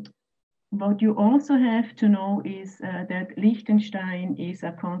 What you also have to know is that Liechtenstein is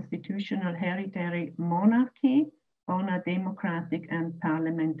a constitutional hereditary monarchy on a democratic and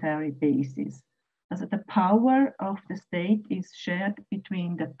parliamentary basis. So the power of the state is shared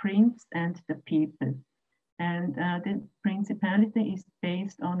between the prince and the people. And the principality is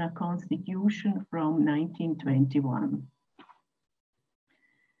based on a constitution from 1921.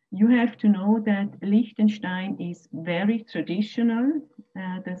 You have to know that Liechtenstein is very traditional.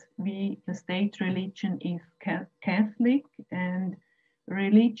 The state religion is Catholic, and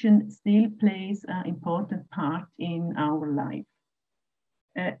religion still plays an important part in our life.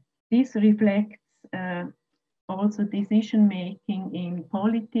 This reflects also decision-making in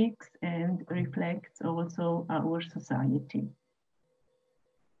politics and reflects also our society.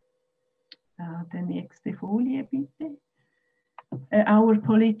 The next folie, bitte. Our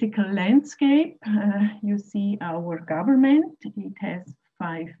political landscape, you see our government. It has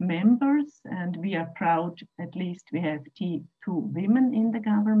 5 members, and we are proud, at least we have 2 women in the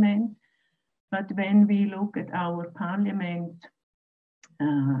government. But when we look at our parliament,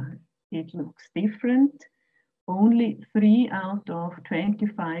 it looks different. Only 3 out of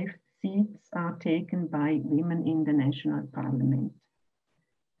 25 seats are taken by women in the national parliament.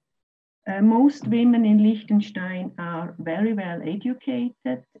 Most women in Liechtenstein are very well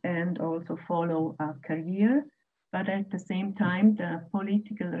educated and also follow a career, but at the same time, the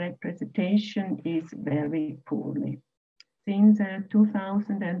political representation is very poorly. Since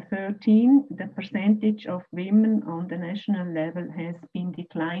 2013, the percentage of women on the national level has been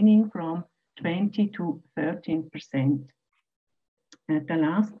declining from 20 to 13%. At the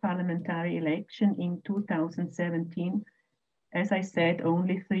last parliamentary election in 2017, as I said,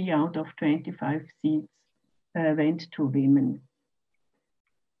 only 3 out of 25 seats went to women.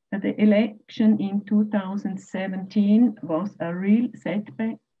 The election in 2017 was a real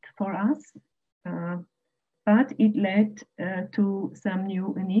setback for us, but it led to some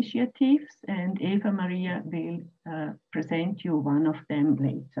new initiatives, and Eva-Maria will present you one of them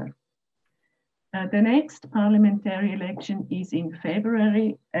later. The next parliamentary election is in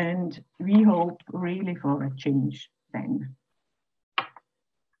February, and we hope really for a change then.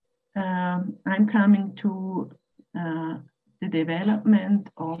 I'm coming to the development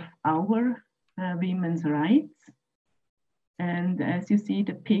of our women's rights. And as you see,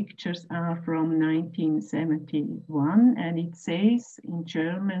 the pictures are from 1971, and it says in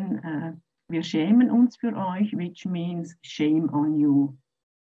German, wir schämen uns für euch, which means shame on you.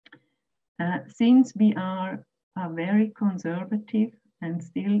 Since we are a very conservative and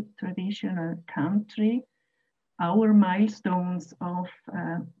still traditional country, our milestones of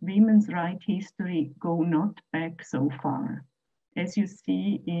women's rights history go not back so far. As you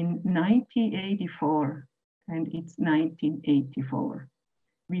see, in 1984, and it's 1984,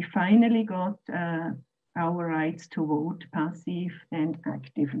 we finally got our rights to vote passive and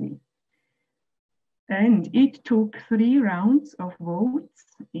actively. And it took 3 rounds of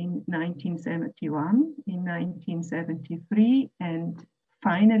votes in 1971, in 1973, and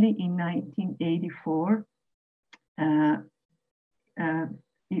finally in 1984,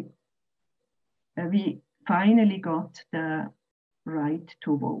 we finally got the right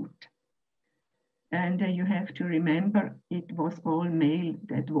to vote. And you have to remember, it was all male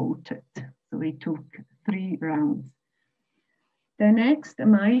that voted. So it took 3 rounds. The next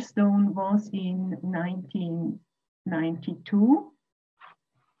milestone was in 1992.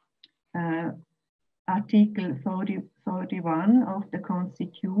 Article 41 of the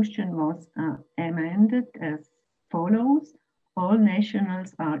Constitution was amended as follows: all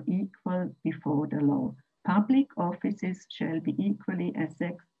nationals are equal before the law. Public offices shall be equally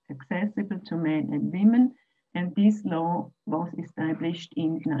accessible to men and women, and this law was established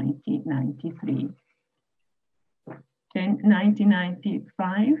in 1993. Then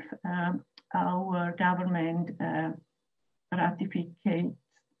 1995, our government ratified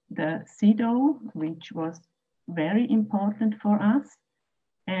the CEDAW, which was very important for us.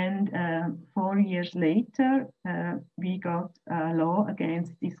 And 4 years later, we got a law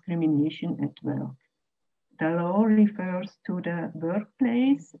against discrimination at work. The law refers to the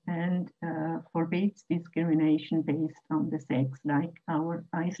workplace and forbids discrimination based on the sex, like our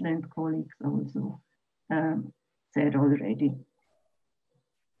Iceland colleagues also said already.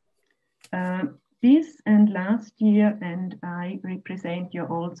 This and last year, and I represent you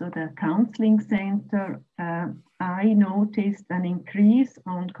also the counseling center, I noticed an increase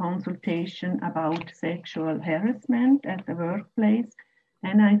on consultation about sexual harassment at the workplace.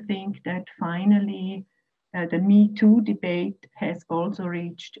 And I think that finally the Me Too debate has also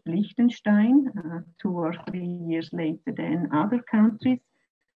reached Liechtenstein 2 or 3 years later than other countries.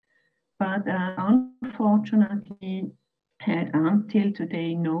 But unfortunately, had until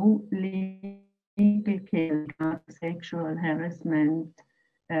today no legal case of sexual harassment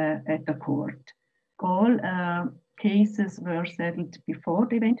at the court. All cases were settled before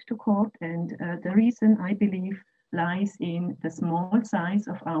they went to court, and the reason, I believe, lies in the small size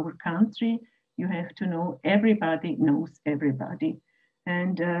of our country. You have to know everybody knows everybody.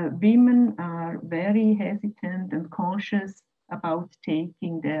 And women are very hesitant and cautious about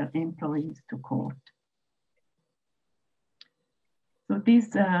taking their employees to court. So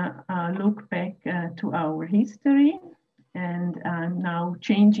this look back to our history, and I'm now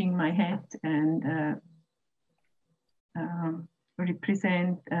changing my hat and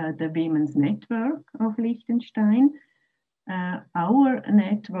represent the Women's Network of Liechtenstein. Our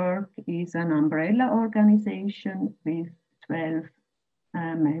network is an umbrella organization with 12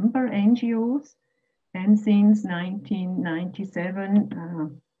 member NGOs, and since 1997,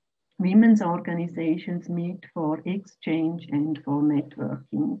 women's organizations meet for exchange and for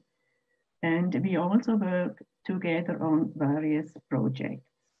networking. And we also work together on various projects.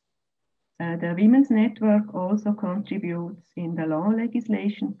 The Women's Network also contributes in the law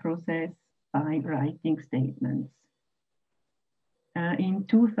legislation process by writing statements. In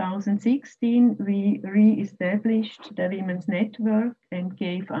 2016, we re-established the Women's Network and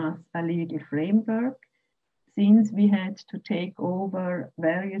gave us a legal framework, since we had to take over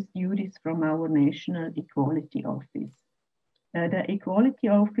various duties from our National Equality Office. The Equality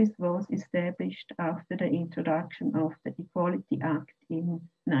Office was established after the introduction of the Equality Act in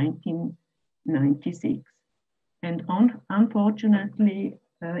 1996. And unfortunately,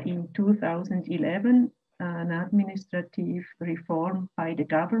 in 2011, an administrative reform by the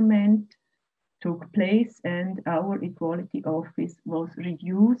government took place, and our Equality Office was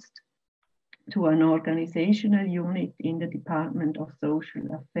reduced to an organizational unit in the Department of Social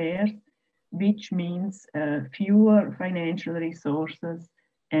Affairs, which means fewer financial resources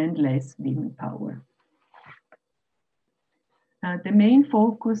and less women power. The main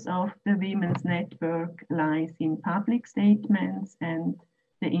focus of the Women's Network lies in public statements and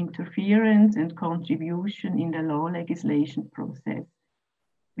the interference and contribution in the law legislation process.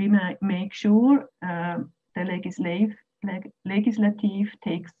 We make sure the legislative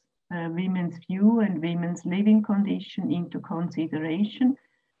takes women's view and women's living condition into consideration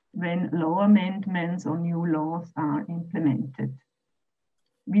when law amendments or new laws are implemented.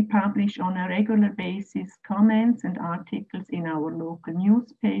 We publish on a regular basis comments and articles in our local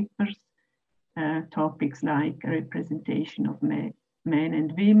newspapers, topics like representation of men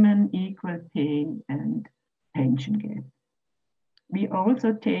and women, equal pay, and pension gap. We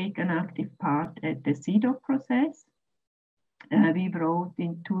also take an active part at the CEDAW process. We wrote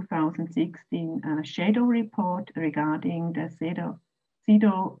in 2016 a shadow report regarding the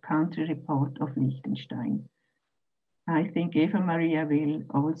CEDAW country report of Liechtenstein. I think Eva-Maria will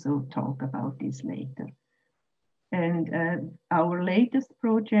also talk about this later. And our latest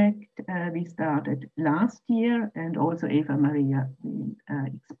project we started last year, and also Eva-Maria will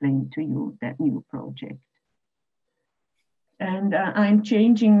explain to you that new project. And I'm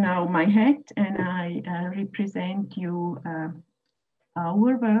changing now my hat, and I represent you our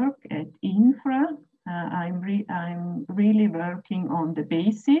work at IWRA. I'm really working on the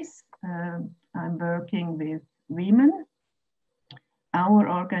basis. I'm working with women. Our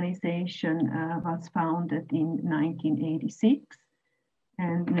organization was founded in 1986,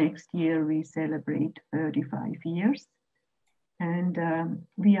 and next year we celebrate 35 years. And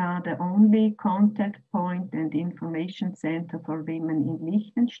we are the only contact point and information center for women in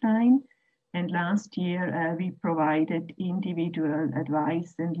Liechtenstein. And last year we provided individual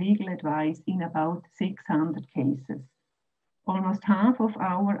advice and legal advice in about 600 cases. Almost half of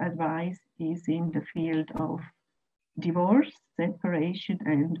our advice is in the field of divorce, separation,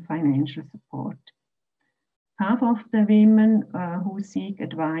 and financial support. Half of the women who seek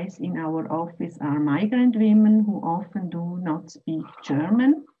advice in our office are migrant women who often do not speak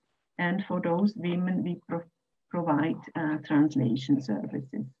German. And for those women, we provide translation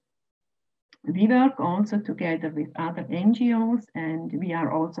services. We work also together with other NGOs, and we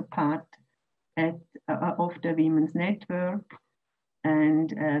are also part of the Women's Network,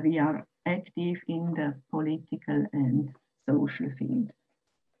 and we are active in the political and social field.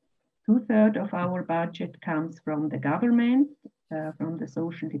 2/3 of our budget comes from the government, from the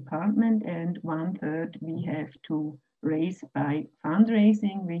social department, and 1/3 we have to raise by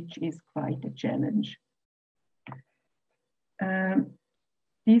fundraising, which is quite a challenge.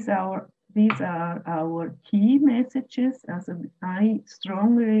 These are our key messages. As I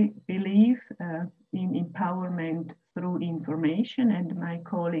strongly believe in empowerment through information, and my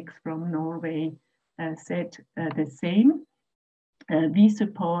colleagues from Norway said the same. We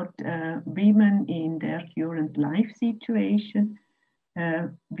support women in their current life situation.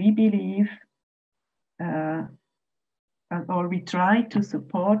 We believe, or we try to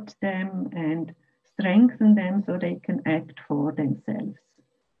support them and strengthen them so they can act for themselves.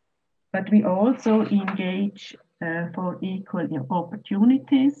 But we also engage for equal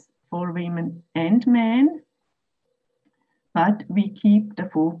opportunities for women and men, but we keep the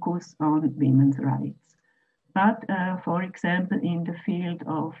focus on women's rights. But for example, in the field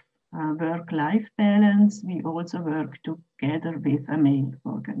of work-life balance, we also work together with a male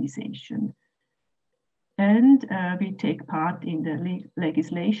organization. And we take part in the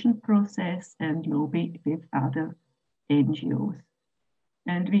legislation process and lobby with other NGOs.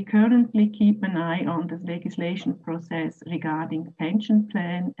 And we currently keep an eye on the legislation process regarding pension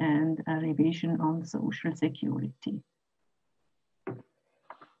plan and a revision on social security.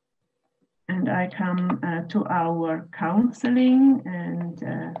 And I come to our counseling and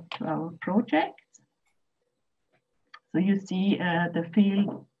to our projects. So you see the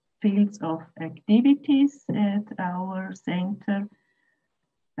fields of activities at our center.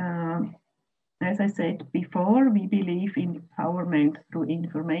 As I said before, we believe in empowerment through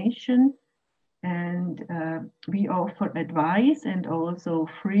information, and we offer advice and also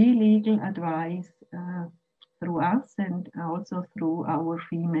free legal advice through us and also through our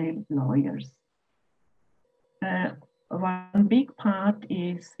female lawyers. One big part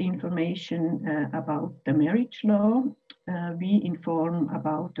is information about the marriage law. We inform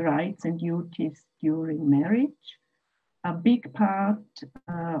about rights and duties during marriage. A big part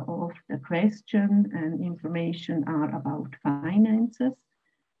of the question and information are about finances.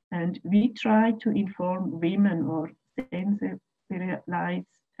 And we try to inform women or sensibilize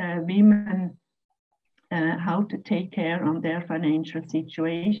women how to take care of their financial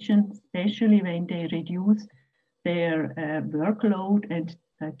situation, especially when they reduce their workload and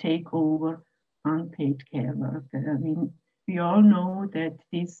take over unpaid care work. We all know that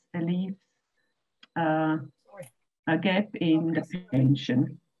this leaves a gap in the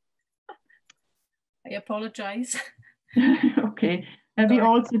pension. I apologize. Okay. We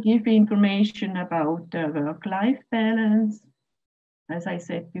also give information about work-life balance, as I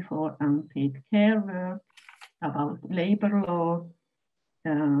said before, unpaid care work, about labor law.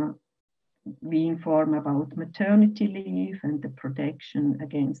 We inform about maternity leave and the protection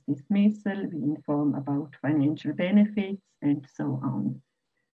against dismissal. We inform about financial benefits and so on.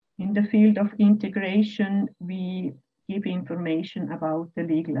 In the field of integration, we give information about the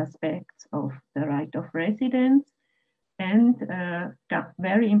legal aspects of the right of residence and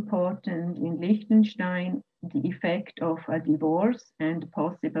very important in Liechtenstein, the effect of a divorce and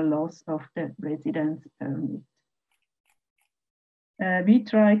possible loss of the residence permit. We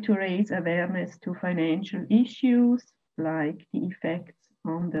try to raise awareness to financial issues like the effects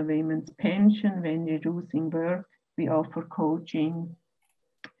on the women's pension when reducing work. We offer coaching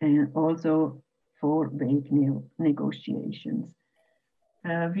and also for wage negotiations.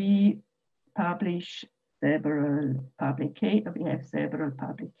 We publish several publications. We have several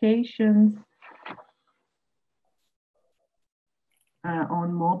publications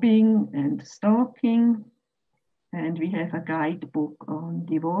on mobbing and stalking. And we have a guidebook on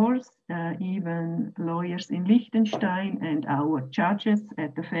divorce. Even lawyers in Liechtenstein and our judges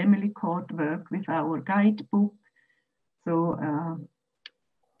at the family court work with our guidebook. So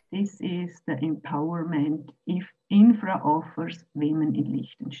this is the empowerment if IWRA offers women in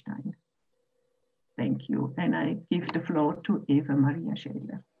Liechtenstein. Thank you. And I give the floor to Eva-Maria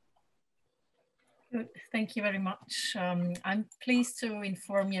Schädler. Good. Thank you very much. I'm pleased to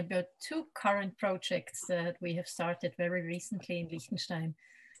inform you about two current projects that we have started very recently in Liechtenstein.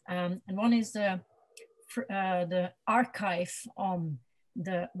 And one is the archive on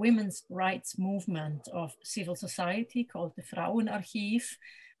the women's rights movement of civil society called the Frauenarchiv.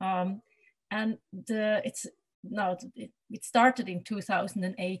 And it started in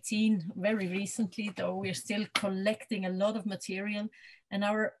 2018, very recently, though we're still collecting a lot of material. And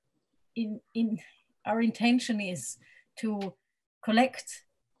our intention is to collect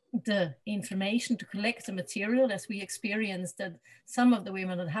the information, to collect the material, as we experienced that some of the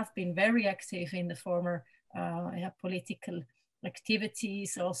women that have been very active in the former political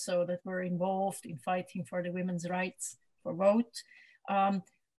activities, also that were involved in fighting for the women's rights for vote, are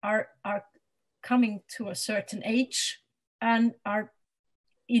coming to a certain age and are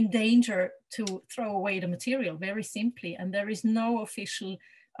in danger to throw away the material, very simply. And there is no official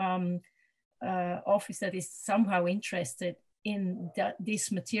office that is somehow interested in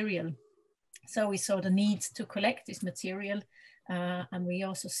this material. So we saw the need to collect this material, and we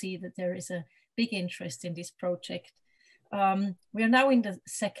also see that there is a big interest in this project. We are now in the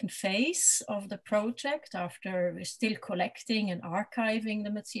second phase of the project. After we're still collecting and archiving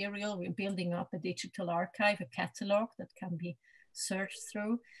the material, we're building up a digital archive, a catalog that can be searched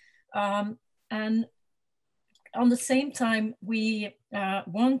through. And on the same time, we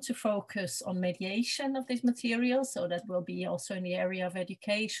want to focus on mediation of this material. So that will be also in the area of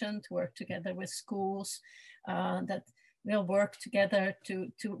education, to work together with schools, that will work together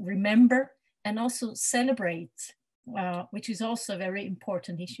to remember and also celebrate, which is also a very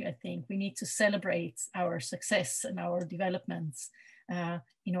important issue, I think. We need to celebrate our success and our developments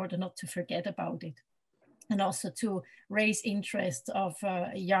in order not to forget about it. And also to raise interest of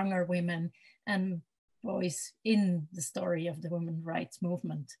younger women and boys in the story of the women's rights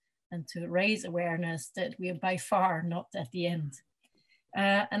movement, and to raise awareness that we are by far not at the end.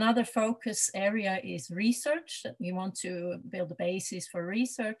 Another focus area is research, that we want to build a basis for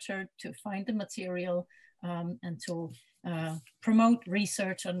researcher to find the material and to promote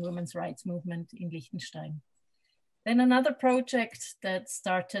research on women's rights movement in Liechtenstein. Then another project that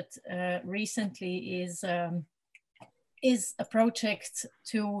started recently is a project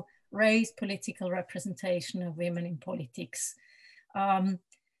to raise political representation of women in politics.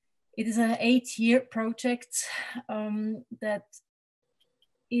 It is an 8-year project that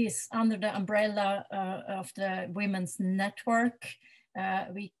is under the umbrella of the Women's Network.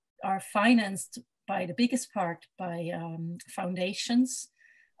 We are financed by the biggest part by foundations.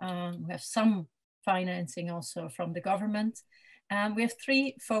 We have some financing also from the government. And we have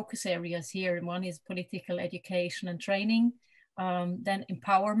 3 focus areas here. One is political education and training, then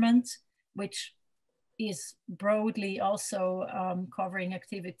empowerment, which is broadly also covering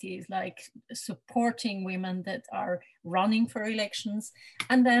activities like supporting women that are running for elections,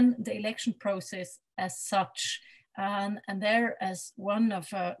 and then the election process as such. And there, as one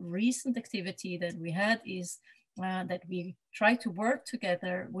of a recent activity that we had is that we try to work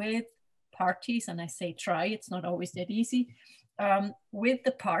together with parties, and I say try, it's not always that easy, with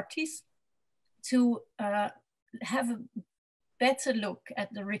the parties to have a better look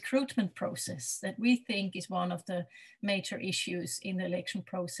at the recruitment process that we think is one of the major issues in the election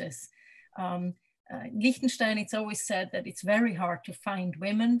process. Liechtenstein, it's always said that it's very hard to find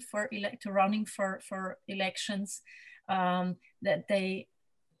women for running for elections, that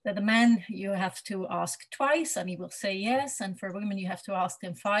the man you have to ask twice and he will say yes, and for women you have to ask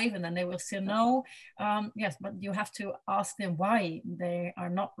them 5 and then they will say no. Yes, but you have to ask them why they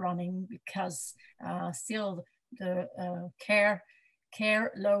are not running, because still the care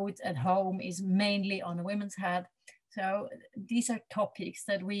load at home is mainly on a woman's head. So these are topics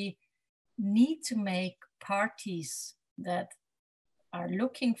that we need to make parties that are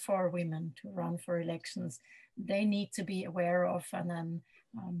looking for women to run for elections, they need to be aware of. And then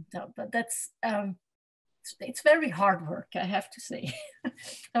but that's it's very hard work, I have to say.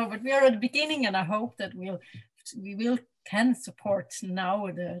 So, but we are at the beginning, and I hope that we can support now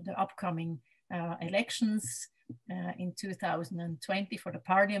the upcoming elections in 2020 for the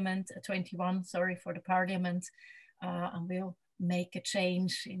parliament, 21, sorry, for the parliament, and we'll make a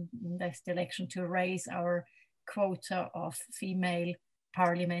change in this election to raise our quota of female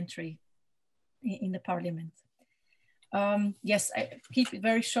parliamentary in the parliament. Yes, I keep it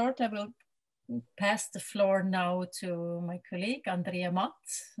very short. I will pass the floor now to my colleague, Andrea Matt,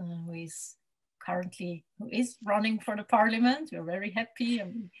 who is who is running for the parliament. We're very happy,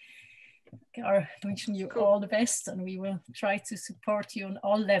 and we are wishing you all the best, and we will try to support you on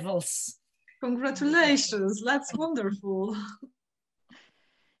all levels. Congratulations, that's wonderful.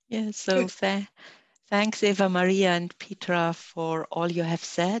 Yeah, so thanks Eva-Maria and Petra for all you have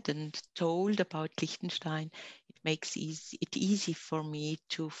said and told about Liechtenstein. It makes it easy for me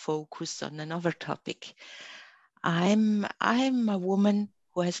to focus on another topic. I'm a woman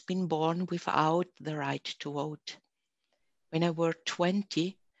who has been born without the right to vote. When I was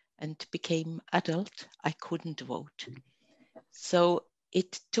 20 and became adult, I couldn't vote. So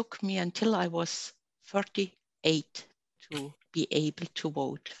it took me until I was 38 to be able to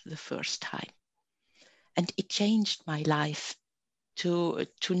vote the first time. And it changed my life to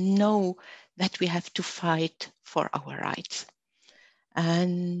know that we have to fight for our rights.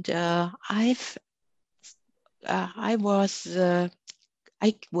 And I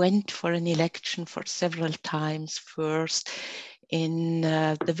went for an election for several times, first in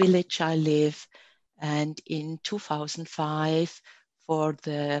the village I live, and in 2005 for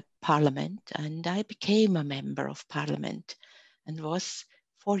the parliament, and I became a member of parliament and was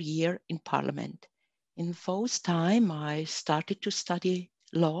 4 years in parliament. In those time, I started to study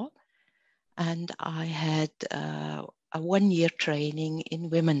law, and I had a 1-year training in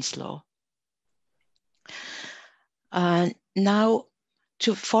women's law. Now,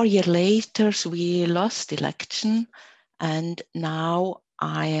 4 years later, we lost election, and now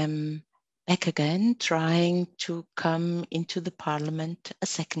I am back again, trying to come into the parliament a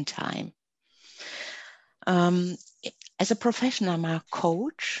second time. As a profession, I'm a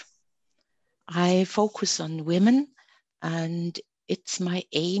coach. I focus on women, and it's my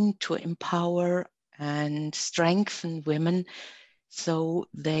aim to empower and strengthen women so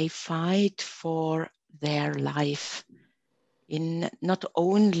they fight for their life, in not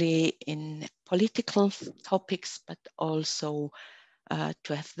only in political topics, but also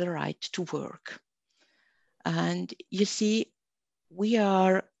to have the right to work. And you see, we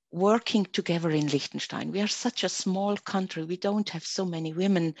are working together in Liechtenstein. We are such a small country. We don't have so many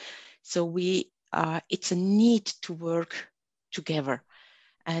women. So it's a need to work together.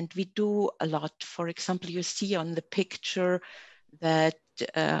 And we do a lot. For example, you see on the picture that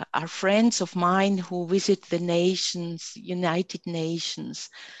are friends of mine who visit the United Nations.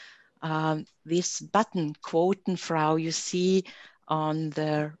 This button, Quotenfrau, you see on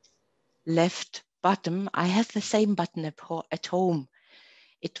the left bottom, I have the same button at home.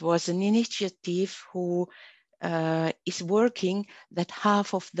 It was an initiative who is working that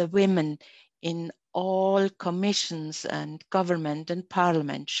half of the women in all commissions and government and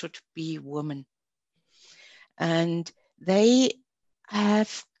parliament should be women. And they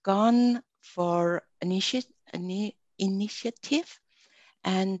have gone for an initiative,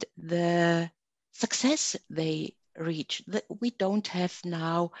 and the success they reach. We don't have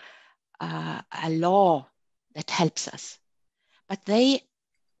now a law that helps us, but they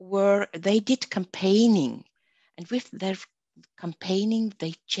did campaigning, and with their campaigning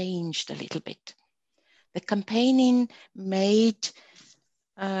they changed a little bit. The campaigning builds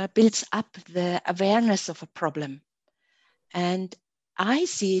up the awareness of a problem, and I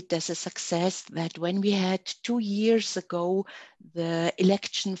see it as a success that when we had 2 years ago the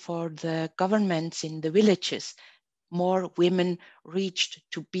election for the governments in the villages, more women reached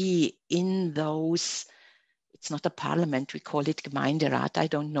to be in those. It's not a parliament, we call it Gemeinderat. I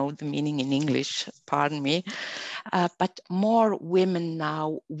don't know the meaning in English, pardon me. But more women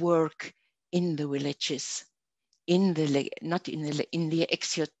now work in the villages, in the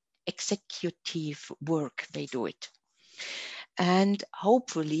executive work, they do it. And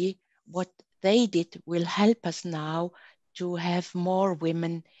hopefully what they did will help us now to have more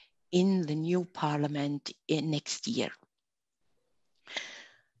women in the new parliament next year.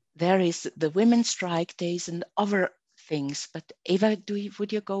 There is the Women's Strike Days and other things, but Eva,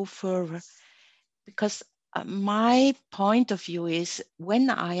 would you go further? Because my point of view is, when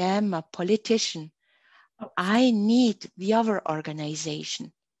I am a politician, I need the other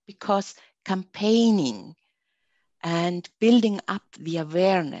organization, because campaigning and building up the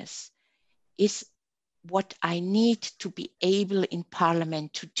awareness is what I need to be able in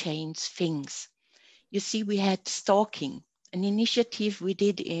parliament to change things. You see, we had stalking, an initiative we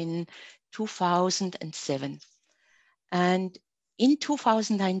did in 2007. And in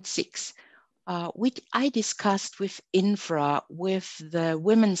 2006, I discussed with IWRA, with the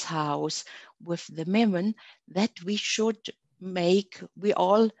Women's House, with the women, that we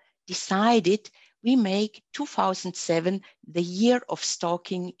all decided we make 2007 the year of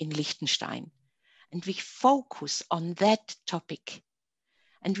stalking in Liechtenstein. And we focus on that topic.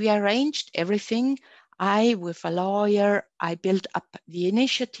 And we arranged everything. I, with a lawyer, I built up the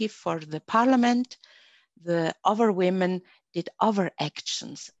initiative for the parliament. The other women did other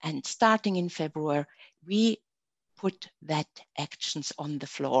actions. And starting in February, we put that actions on the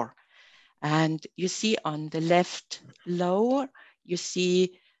floor. And you see on the left lower, you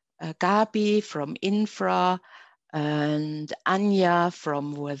see Gabi from IWRA and Anja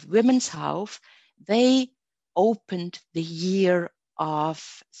from Women's Health. They opened the year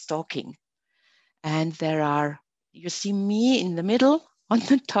of stalking. And there are, you see me in the middle on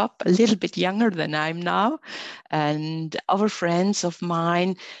the top, a little bit younger than I'm now, and other friends of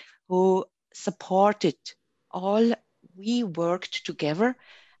mine who supported all. We worked together,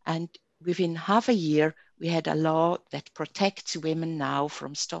 and within half a year, we had a law that protects women now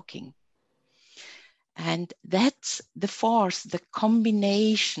from stalking. And that's the force, the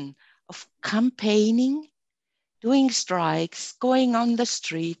combination of campaigning, doing strikes, going on the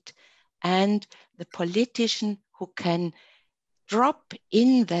street, and the politician who can drop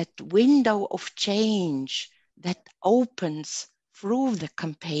in that window of change that opens through the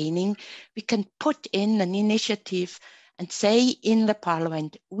campaigning. We can put in an initiative and say in the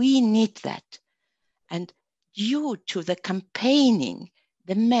parliament, we need that. And due to the campaigning,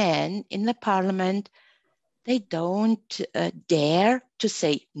 the men in the parliament, they don't dare to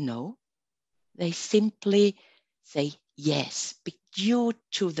say no. They simply say yes, due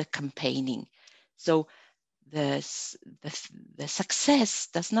to the campaigning. So the success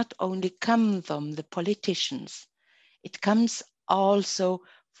does not only come from the politicians, it comes also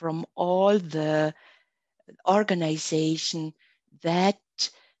from all the organizations that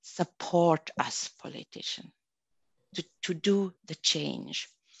support us politicians to do the change.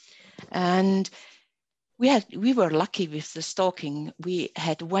 And we were lucky with the stalking. We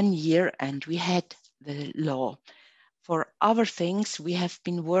had 1 year and we had the law. For other things, we have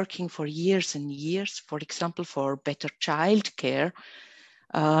been working for years and years, for example, for better childcare.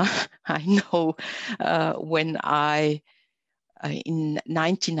 I know when in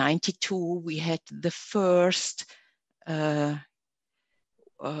 1992, we had the first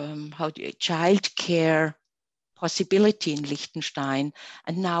childcare possibility in Liechtenstein,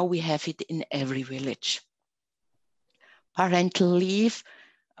 and now we have it in every village. Parental leave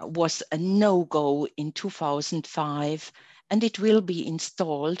was a no-go in 2005, and it will be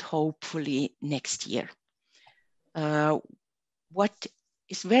installed hopefully next year. What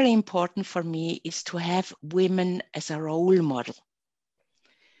is very important for me is to have women as a role model.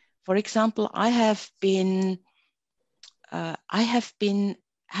 For example, I have done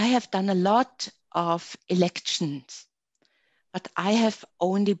a lot of elections, but I have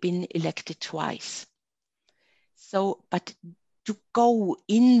only been elected twice. So, but to go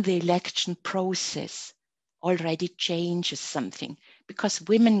in the election process already changes something, because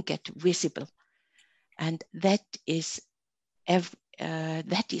women get visible, and that is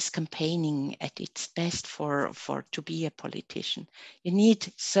campaigning at its best for to be a politician. You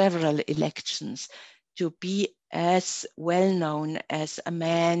need several elections to be as well known as a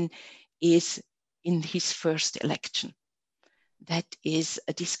man is in his first election. That is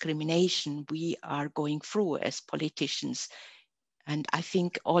a discrimination we are going through as politicians. And I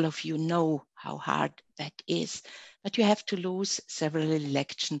think all of you know how hard that is, but you have to lose several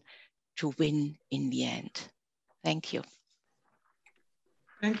elections to win in the end. Thank you.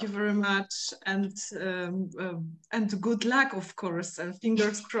 Thank you very much, and good luck, of course, and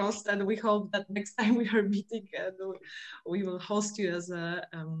fingers crossed. And we hope that next time we are meeting, we will host you as a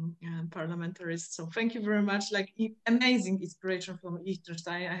parliamentarist. So thank you very much. Like, amazing inspiration from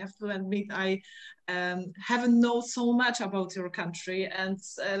Liechtenstein. I have to admit, I haven't known so much about your country, and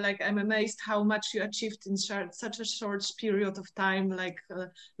like, I'm amazed how much you achieved in such a short period of time. Like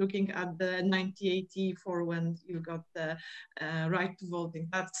looking at the 1984 when you got the right to voting.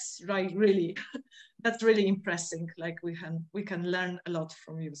 That's right, really, that's really impressive. Like we can learn a lot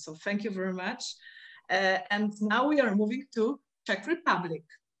from you. So thank you very much. And now we are moving to Czech Republic,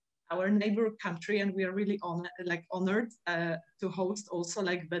 our neighbor country, and we are really honored to host also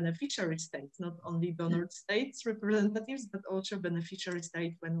like beneficiary states, not only donor states representatives, but also beneficiary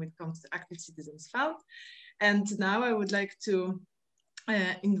state when it comes to Active Citizens Fund. And now I would like to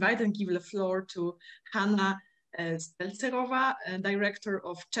invite and give the floor to Hanna Stelcerova, Director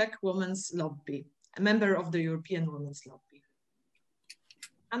of Czech Women's Lobby, a member of the European Women's Lobby.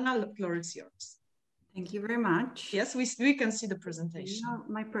 Anna, the floor is yours. Thank you very much. Yes, we can see the presentation. Yeah,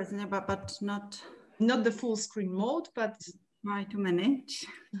 my presentation, but not the full screen mode, but try to manage.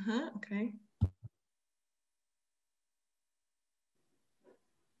 Okay.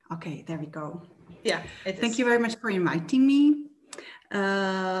 Okay, there we go. Yeah. Thank you very much for inviting me.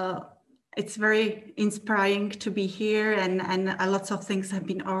 It's very inspiring to be here, and lots of things have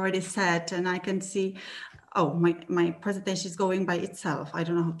been already said, and I can see, oh, my presentation is going by itself. I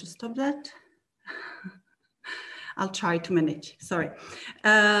don't know how to stop that. I'll try to manage, sorry.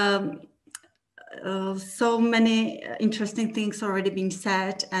 So many interesting things already being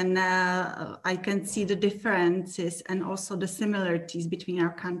said, and I can see the differences and also the similarities between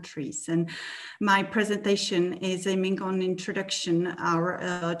our countries. And my presentation is aiming on introduction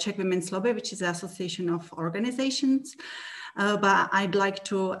our Czech Women's Lobby, which is the Association of Organizations. But I'd like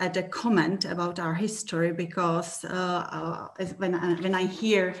to add a comment about our history, because when I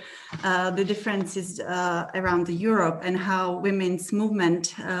hear the differences around Europe and how women's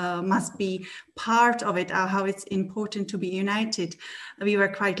movement must be part of it, how it's important to be united. We were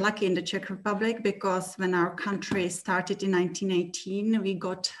quite lucky in the Czech Republic, because when our country started in 1918, we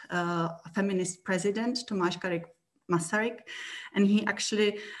got a feminist president, Tomáš Masaryk, and he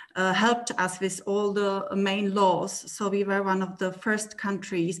actually helped us with all the main laws. So we were one of the first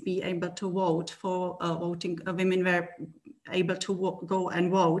countries be able to vote for voting. Women were able to go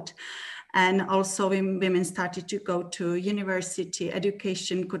and vote. And also women started to go to university,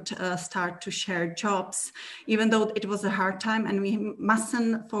 education could start to share jobs, even though it was a hard time. And we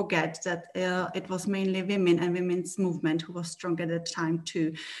mustn't forget that it was mainly women and women's movement who was strong at the time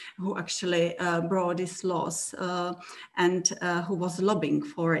too, who actually brought these laws and who was lobbying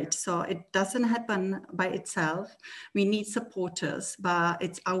for it. So it doesn't happen by itself. We need supporters, but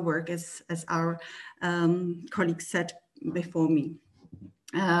it's our work, as our colleague said before me.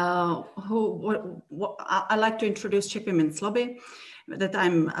 I like to introduce Czech Women's Lobby that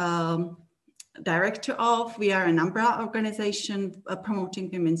I'm director of. We are an umbrella organization promoting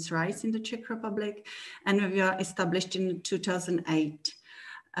women's rights in the Czech Republic, and we were established in 2008.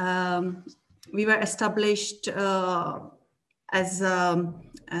 We were established as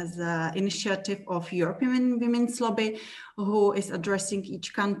an initiative of European Women's Lobby, who is addressing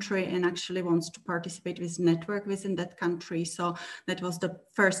each country and actually wants to participate with network within that country. So that was the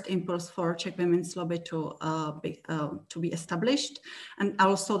first impulse for Czech Women's Lobby to be established. And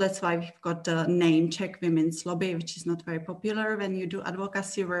also that's why we've got the name Czech Women's Lobby, which is not very popular when you do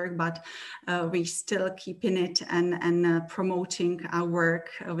advocacy work, but we still keeping it and promoting our work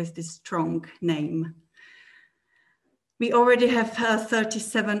with this strong name. We already have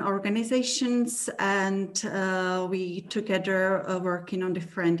 37 organizations, and we together working on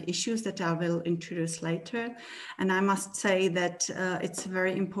different issues that I will introduce later. And I must say that it's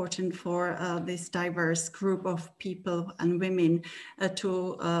very important for this diverse group of people and women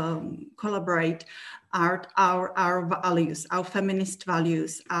to collaborate. Our values, our feminist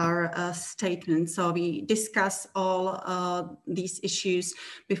values, our statements. So we discuss all these issues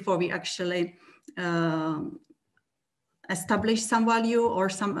before we actually establish some value or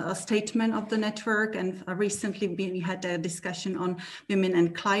some statement of the network. And recently we had a discussion on women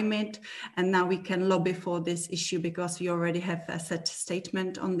and climate, and now we can lobby for this issue because we already have a set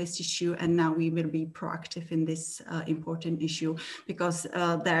statement on this issue, and now we will be proactive in this important issue, because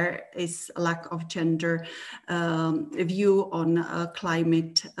there is a lack of gender view on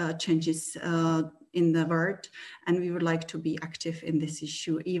climate changes in the world, and we would like to be active in this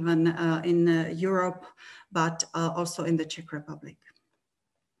issue, even in Europe, but also in the Czech Republic.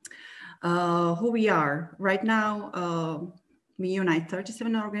 Who we are right now, we unite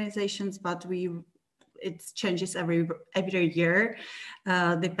 37 organizations, but it changes every year.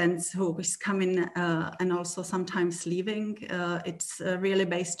 Depends who is coming and also sometimes leaving. It's really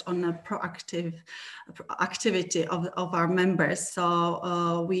based on a proactive activity of our members.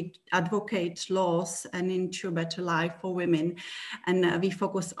 So we advocate laws and ensure better life for women, and we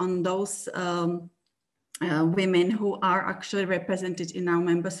focus on those women who are actually represented in our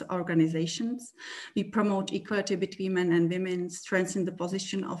members' organizations. We promote equality between men and women, strengthen the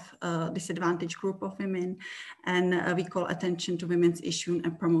position of disadvantaged group of women, and we call attention to women's issues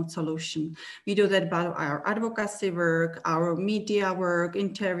and promote solution. We do that by our advocacy work, our media work,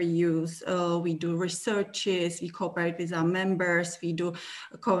 interviews, we do researches, we cooperate with our members, we do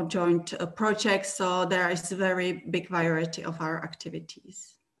conjoint projects, so there is a very big variety of our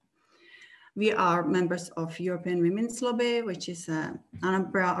activities. We are members of European Women's Lobby, which is an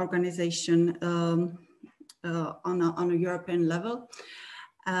umbrella organization on a European level.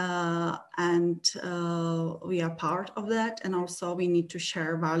 And we are part of that. And also we need to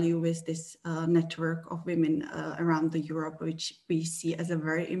share value with this network of women around Europe, which we see as a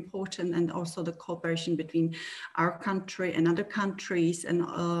very important, and also the cooperation between our country and other countries and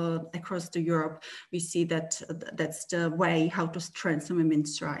across Europe. We see that that's the way how to strengthen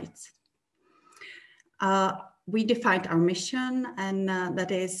women's rights. we defined our mission, and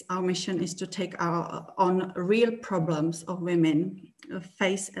that is, our mission is to take on real problems of women,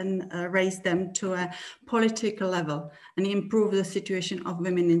 face and raise them to a political level and improve the situation of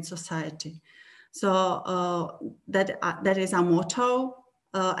women in society. So that is our motto.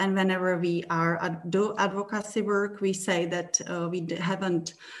 And whenever we do advocacy work, we say that we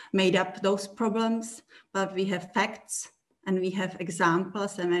haven't made up those problems, but we have facts and we have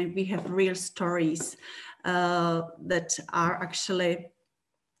examples and we have real stories that are actually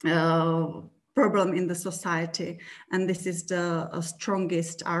problem in the society, and this is the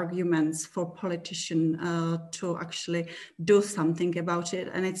strongest arguments for politicians to actually do something about it.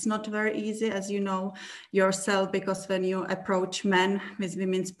 And it's not very easy, as you know yourself, because when you approach men with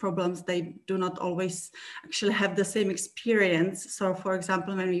women's problems, they do not always actually have the same experience. So for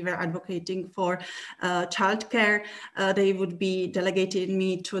example, when we were advocating for childcare, they would be delegating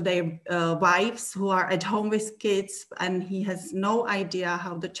me to their wives who are at home with kids, and he has no idea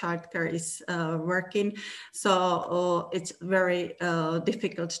how the childcare is working. So it's very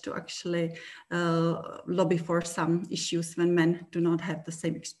difficult to actually lobby for some issues when men do not have the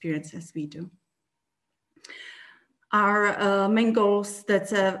same experience as we do. Our main goals,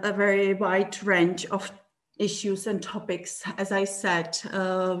 that's a very wide range of issues and topics. As I said,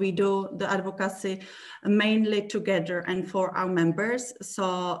 we do the advocacy mainly together and for our members,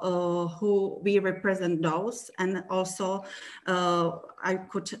 so who we represent those. And also I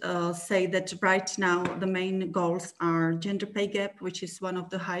could say that right now the main goals are gender pay gap, which is one of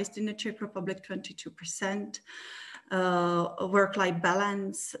the highest in the Czech Republic, 22%, work-life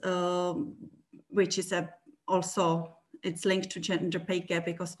balance, which is also it's linked to gender pay gap,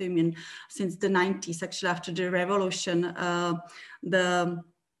 because women since the 90s, actually after the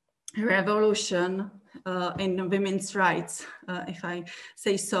revolution in women's rights, if I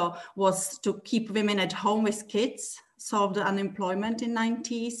say so, was to keep women at home with kids, solve the unemployment in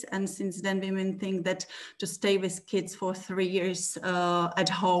 90s. And since then, women think that to stay with kids for 3 years at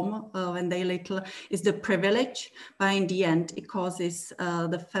home when they're little is the privilege. But in the end, it causes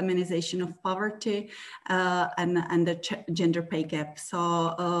the feminization of poverty and the gender pay gap.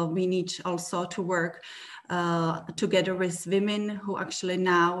 So we need also to work together with women who actually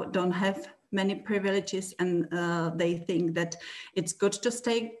now don't have many privileges, and they think that it's good to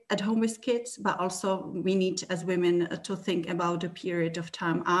stay at home with kids, but also we need as women to think about a period of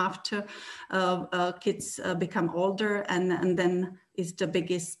time after kids become older, and then is the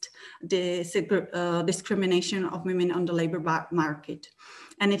biggest discrimination of women on the labor market.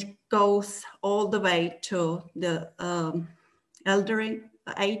 And it goes all the way to the elderly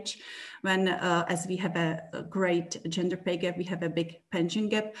age, when as we have a great gender pay gap, we have a big pension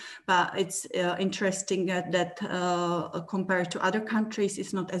gap. But it's interesting that compared to other countries,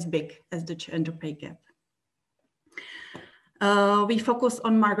 it's not as big as the gender pay gap. We focus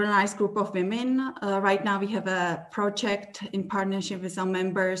on marginalized group of women. Right now we have a project in partnership with our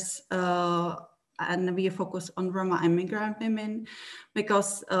members, and we focus on Roma and migrant women,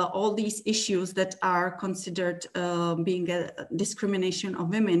 because all these issues that are considered being a discrimination of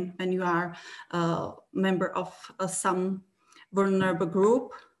women, when you are a member of some vulnerable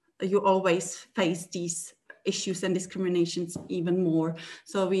group, you always face these issues and discriminations even more.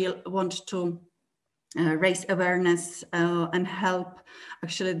 So we want to raise awareness and help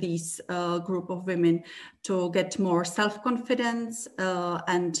actually these group of women to get more self-confidence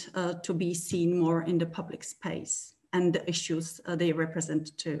and to be seen more in the public space and the issues they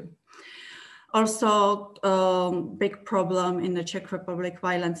represent too. Also, big problem in the Czech Republic,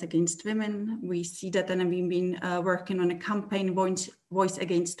 violence against women. We see that, and we've been working on a campaign, Voice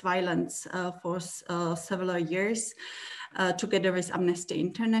Against Violence, for several years. Together with Amnesty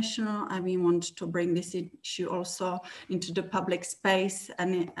International, and we want to bring this issue also into the public space,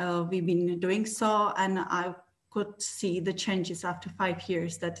 and we've been doing so, and I could see the changes after 5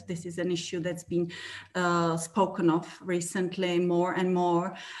 years, that this is an issue that's been spoken of recently more and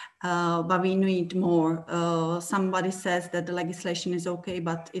more, but we need more. Somebody says that the legislation is okay,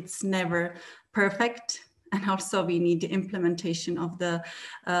 but it's never perfect, and also we need the implementation of the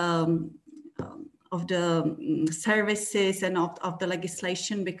services and of the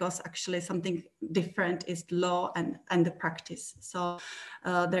legislation, because actually something different is the law and the practice. So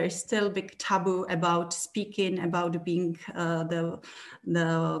there is still big taboo about speaking about being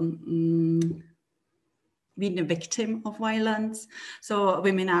being a victim of violence. So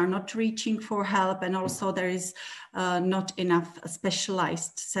women are not reaching for help, and also there is not enough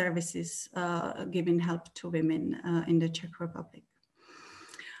specialized services giving help to women in the Czech Republic.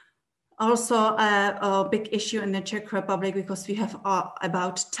 Also a big issue in the Czech Republic, because we have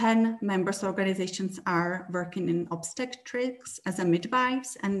about 10 members organizations are working in obstetrics as a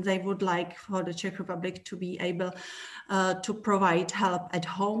midwives, and they would like for the Czech Republic to be able to provide help at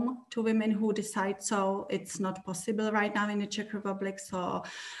home to women who decide so. It's not possible right now in the Czech Republic. So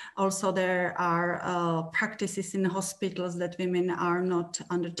also there are practices in hospitals that women are not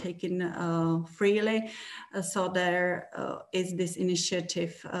undertaken freely. So there is this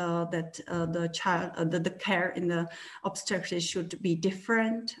initiative that the care in the obstetrics should be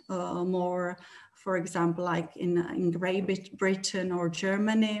different, more, for example, like in Great Britain or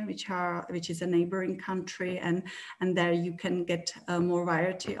Germany, which is a neighboring country, and there you can get more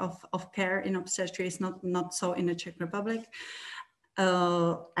variety of care in obstetrics, not so in the Czech Republic.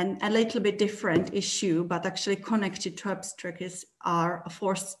 And a little bit different issue, but actually connected to obstetrics, are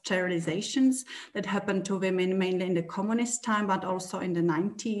forced sterilizations that happened to women mainly in the communist time, but also in the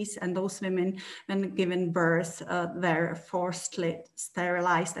 90s. And those women, when given birth, were forcibly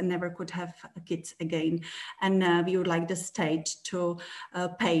sterilized and never could have kids again. And we would like the state to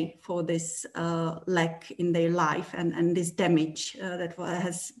pay for this lack in their life and this damage that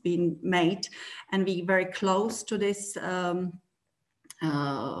has been made. And we very close to this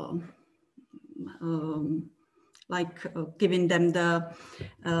giving them the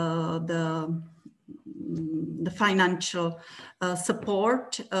financial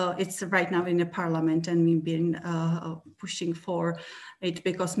support. It's right now in the parliament, and we've been pushing for it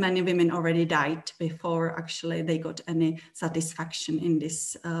because many women already died before actually they got any satisfaction in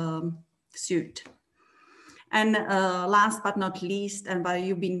this suit. And last but not least, and while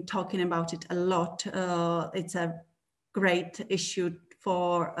you've been talking about it a lot, it's a great issue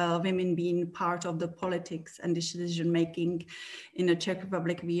for women being part of the politics and decision making in the Czech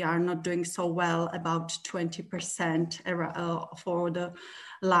Republic. We are not doing so well, about 20% for the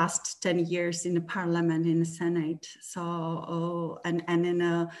last 10 years in the parliament, in the Senate. So, and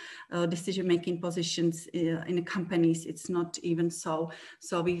in decision making positions in the companies, it's not even so.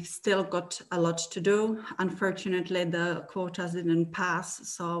 So we've still got a lot to do. Unfortunately, the quotas didn't pass,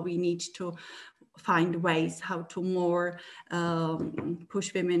 so we need to find ways how to more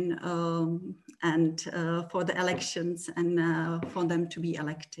push women and for the elections and for them to be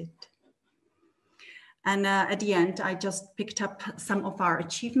elected. And at the end, I just picked up some of our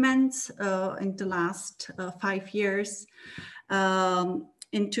achievements in the last 5 years.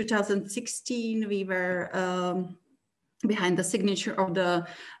 In 2016, we were behind the signature of the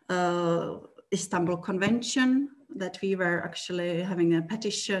Istanbul Convention, that we were actually having a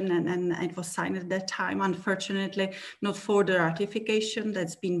petition, and it was signed at that time. Unfortunately, not for the ratification,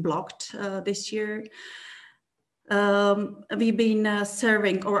 that's been blocked this year. We've been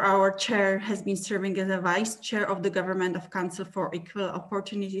serving, or our chair has been serving as a vice chair of the Government of Council for Equal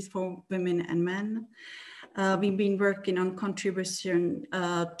Opportunities for Women and Men. We've been working on contribution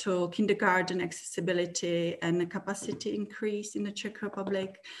to kindergarten accessibility and capacity increase in the Czech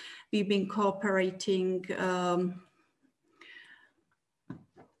Republic. We've been cooperating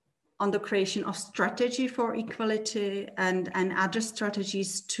on the creation of strategy for equality and other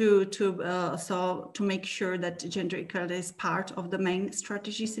strategies to make sure that gender equality is part of the main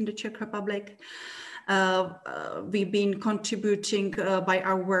strategies in the Czech Republic. We've been contributing by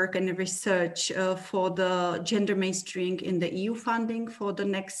our work and research for the gender mainstreaming in the EU funding for the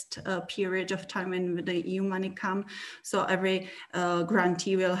next period of time when the EU money come. So every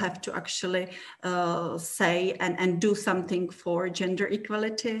grantee will have to actually say and do something for gender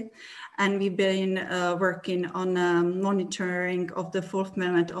equality. And we've been working on monitoring of the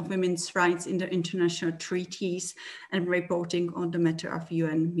fulfillment of women's rights in the international treaties and reporting on the matter of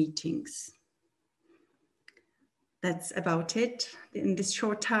UN meetings. That's about it in this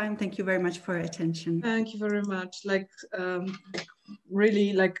short time. Thank you very much for your attention. Thank you very much.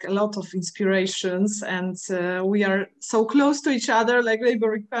 Really like a lot of inspirations, and we are so close to each other, like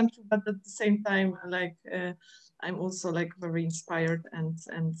neighboring country, but at the same time, I'm also very inspired and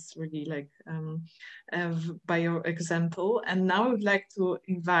really by your example. And now I would like to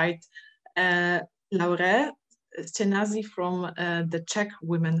invite Laurę Scenazi from the Czech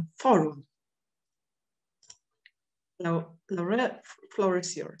Women Forum. Now, Laurę, floor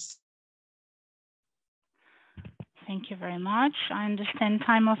is yours. Thank you very much. I understand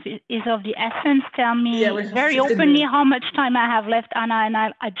time is of the essence. Tell me very openly minutes. How much time I have left, Anna, and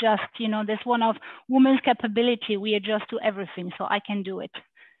I'll adjust. You know, this one of women's capability, we adjust to everything, so I can do it.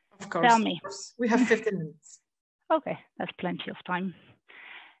 Of course. Tell me. Of course. We have 15 minutes. Okay, that's plenty of time.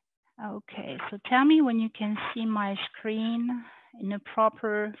 Okay, so tell me when you can see my screen in a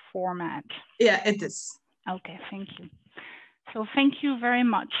proper format. Yeah, it is. Okay, thank you. So thank you very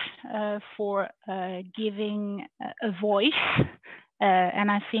much for giving a voice. And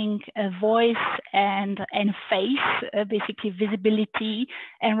I think a voice and face, basically visibility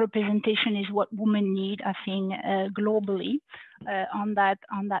and representation is what women need, I think, globally on that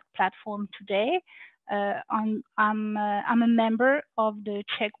platform today. I'm a member of the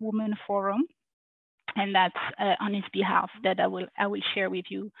Czech Women Forum, and that's on its behalf that I will share with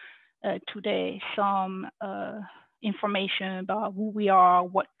you today some information about who we are,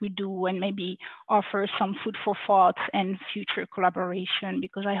 what we do, and maybe offer some food for thought and future collaboration,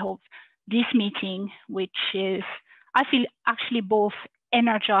 because I hope this meeting, which is, I feel actually both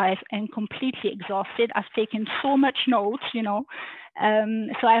energized and completely exhausted. I've taken so much notes, you know,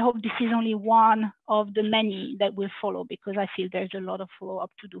 so I hope this is only one of the many that will follow, because I feel there's a lot of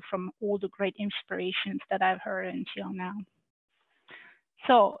follow-up to do from all the great inspirations that I've heard until now.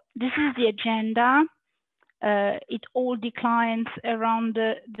 So this is the agenda. It all declines around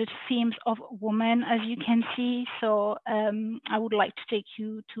the themes of women, as you can see. So I would like to take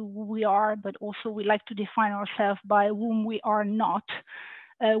you to who we are, but also we like to define ourselves by whom we are not.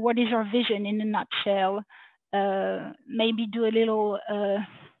 What is our vision in a nutshell? Maybe do a little,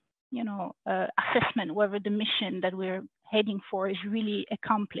 assessment whether the mission that we're heading for is really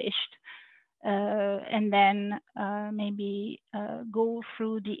accomplished. And then maybe go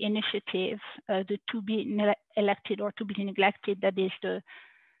through the initiative, the to be elected or to be neglected. That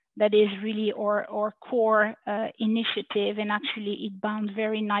is really our core initiative, and actually it bound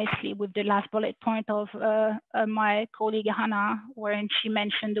very nicely with the last bullet point of my colleague Hannah, wherein she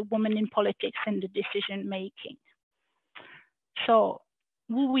mentioned the woman in politics and the decision making. So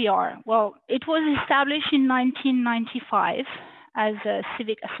who we are? Well, it was established in 1995 as a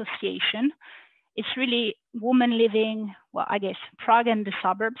civic association. It's really women living, well, I guess, Prague and the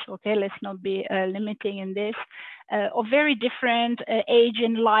suburbs, okay, let's not be limiting in this, of very different age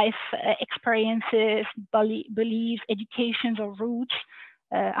and life experiences, beliefs, educations or roots.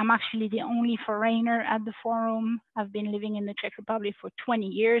 I'm actually the only foreigner at the forum. I've been living in the Czech Republic for 20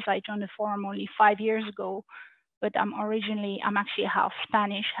 years. I joined the forum only 5 years ago, but I'm actually half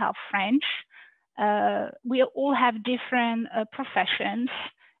Spanish, half French. We all have different professions,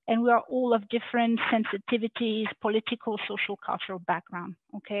 and we are all of different sensitivities, political, social, cultural background,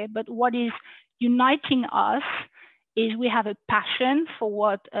 okay? But what is uniting us is we have a passion for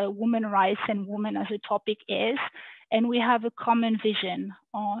what women's rights and women as a topic is, and we have a common vision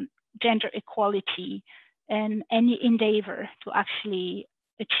on gender equality and any endeavor to actually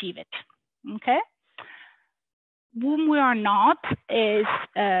achieve it, okay? Whom we are not is,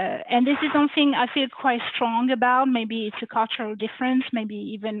 and this is something I feel quite strong about, maybe it's a cultural difference, maybe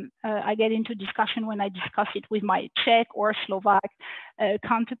even I get into discussion when I discuss it with my Czech or Slovak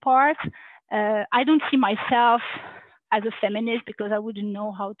counterparts. I don't see myself as a feminist because I wouldn't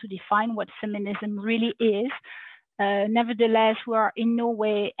know how to define what feminism really is. Nevertheless, we are in no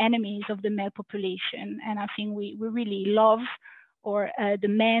way enemies of the male population. And I think we really love or the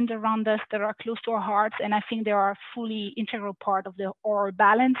men around us that are close to our hearts. And I think they are a fully integral part of our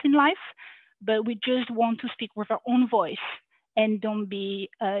balance in life. But we just want to speak with our own voice and don't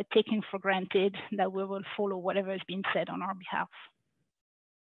be taken for granted that we will follow whatever has been said on our behalf.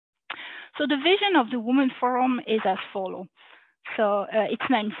 So the vision of the Women Forum is as follows. So it's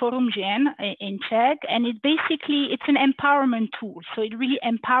named Forum Žen in Czech, and it's an empowerment tool. So it really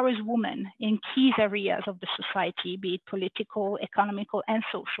empowers women in key areas of the society, be it political, economical, and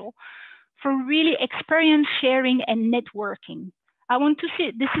social, for really experience sharing and networking. I want to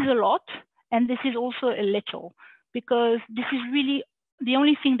say this is a lot, and this is also a little, because this is really the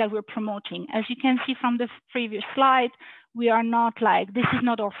only thing that we're promoting. As you can see from the previous slide, we are not like, this is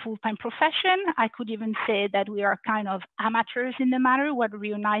not our full-time profession. I could even say that we are kind of amateurs in the matter. What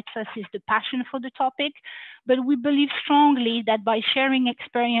reunites us is the passion for the topic. But we believe strongly that by sharing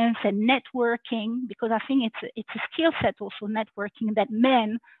experience and networking, because I think it's a skill set also, networking, that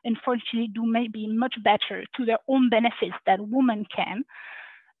men unfortunately do maybe much better to their own benefits than women can.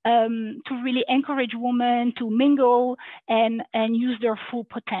 To really encourage women to mingle and use their full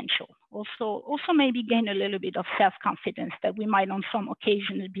potential. Also maybe gain a little bit of self-confidence that we might on some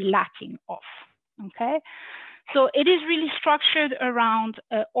occasions be lacking of, okay? So it is really structured around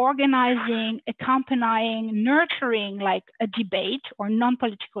organizing, accompanying, nurturing like a debate or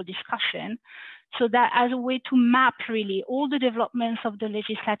non-political discussion, so that as a way to map really all the developments of the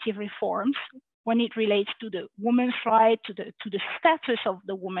legislative reforms when it relates to the women's right, to the status of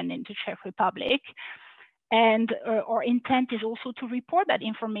the woman in the Czech Republic, And our intent is also to report that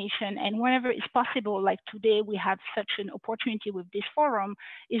information. And whenever it's possible, like today, we have such an opportunity with this forum,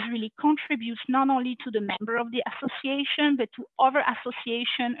 is really contributes not only to the member of the association, but to other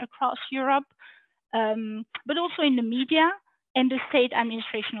associations across Europe, but also in the media and the state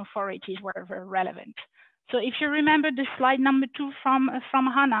administration authorities wherever relevant. So if you remember the slide number 2 from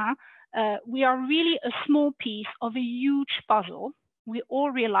Hannah, we are really a small piece of a huge puzzle. We all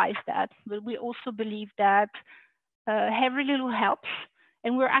realize that, but we also believe that every little helps.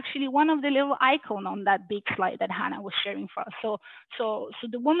 And we're actually one of the little icons on that big slide that Hannah was sharing for us. So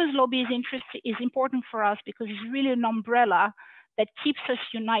the women's lobby is important for us because it's really an umbrella that keeps us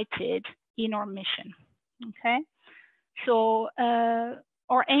united in our mission, okay? So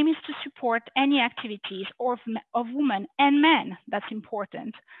our aim is to support any activities of women and men, that's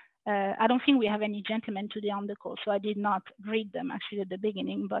important. I don't think we have any gentlemen today on the call, so I did not greet them actually at the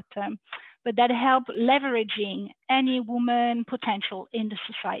beginning, but that help leveraging any woman potential in the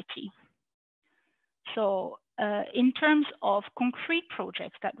society. So in terms of concrete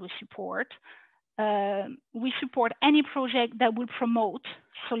projects that we support any project that would promote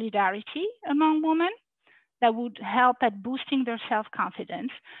solidarity among women, that would help at boosting their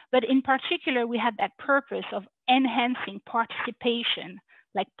self-confidence. But in particular, we had that purpose of enhancing participation,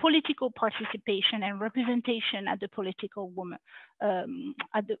 like political participation and representation at the political woman,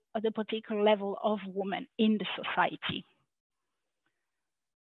 at the political level of women in the society.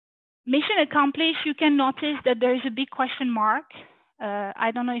 Mission accomplished, you can notice that there is a big question mark. I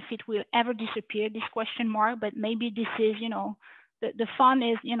don't know if it will ever disappear, this question mark, but maybe this is, you know, the fun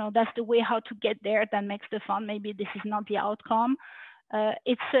is, you know, that's the way how to get there that makes the fun. Maybe this is not the outcome.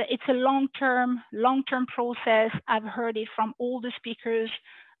 It's a long-term process. I've heard it from all the speakers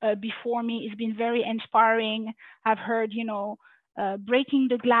before me. It's been very inspiring. I've heard, you know, breaking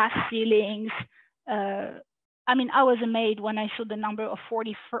the glass ceilings. I mean, I was amazed when I saw the number of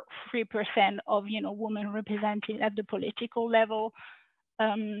 43% of, you know, women represented at the political level.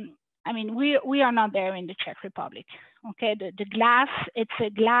 I mean, we are not there in the Czech Republic. Okay, the glass, it's a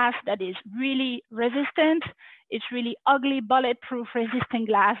glass that is really resistant. It's really ugly, bulletproof, resistant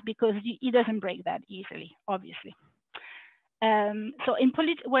glass because it doesn't break that easily, obviously. So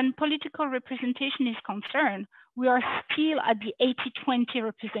when political representation is concerned, we are still at the 80-20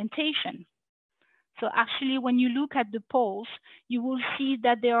 representation. So actually, when you look at the polls, you will see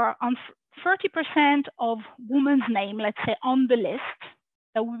that there are 30% of women's name, let's say, on the list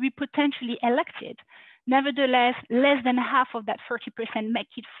that will be potentially elected. Nevertheless, less than half of that 30% make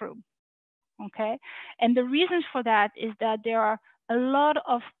it through, okay? And the reasons for that is that there are a lot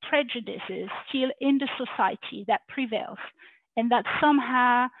of prejudices still in the society that prevails, and that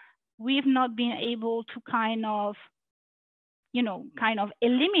somehow we've not been able to kind of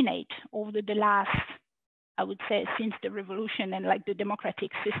eliminate over the last, I would say, since the revolution and like the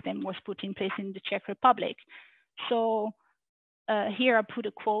democratic system was put in place in the Czech Republic. So here I put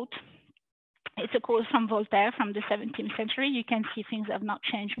a quote. It's a quote from Voltaire from the 17th century. You can see things have not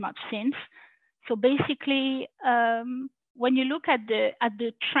changed much since. So basically, when you look at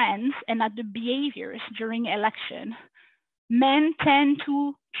the trends and at the behaviors during election, men tend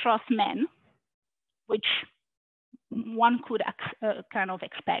to trust men, which one could kind of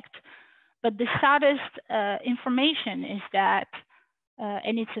expect. But the saddest information is that,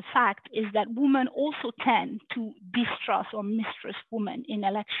 and it's a fact, is that women also tend to distrust or mistrust women in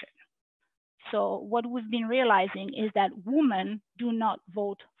election. So what we've been realizing is that women do not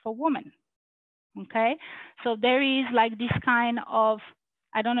vote for women, okay? So there is like this kind of,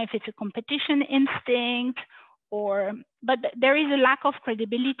 I don't know if it's a competition instinct but there is a lack of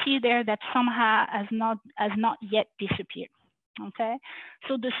credibility there that somehow has not yet disappeared, okay?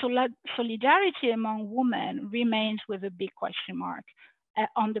 So the solidarity among women remains with a big question mark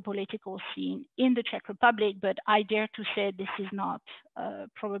on the political scene in the Czech Republic, but I dare to say this is not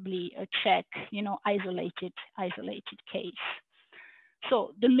probably a Czech, you know, isolated case.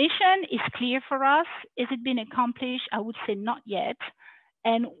 So the mission is clear for us. Is it been accomplished? I would say not yet.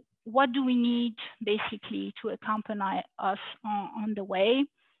 And what do we need basically to accompany us on the way?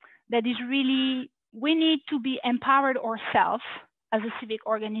 That is really, we need to be empowered ourselves as a civic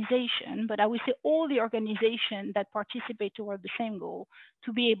organization, but I would say all the organizations that participate toward the same goal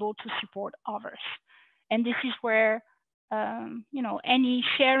to be able to support others. And this is where, you know, any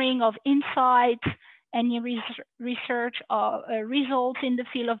sharing of insights, any research or results in the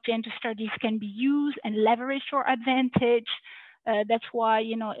field of gender studies can be used and leveraged to our advantage. That's why,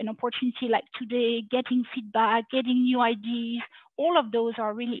 you know, an opportunity like today, getting feedback, getting new ideas, all of those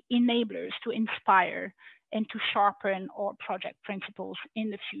are really enablers to inspire and to sharpen our project principles in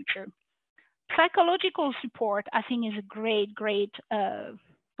the future. Psychological support, I think, is a great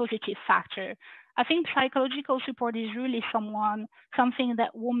positive factor. I think psychological support is really something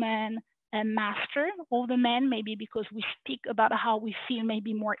that women master over men, maybe because we speak about how we feel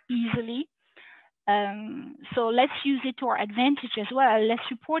maybe more easily. So let's use it to our advantage as well. Let's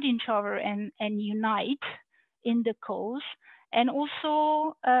support each other and unite in the cause. And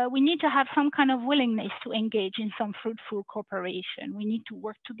also, we need to have some kind of willingness to engage in some fruitful cooperation. We need to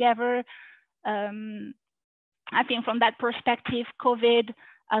work together. I think from that perspective, COVID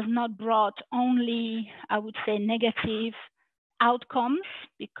has not brought only, I would say, negative outcomes,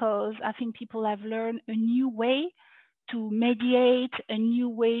 because I think people have learned a new way to mediate, a new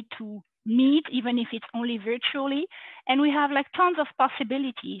way to meet, even if it's only virtually. And we have like tons of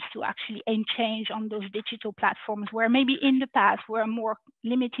possibilities to actually change on those digital platforms, where maybe in the past we're more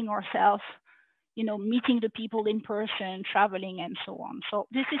limiting ourselves, you know, meeting the people in person, traveling and so on. So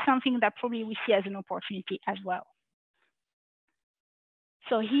this is something that probably we see as an opportunity as well.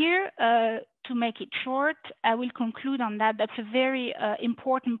 So here, to make it short, I will conclude on that. That's a very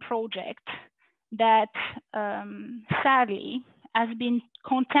important project that sadly has been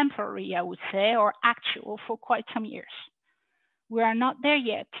contemporary, I would say, or actual for quite some years. We are not there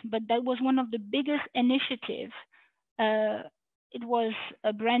yet, but that was one of the biggest initiatives. It was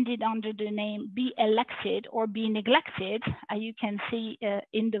branded under the name be elected or be neglected. You can see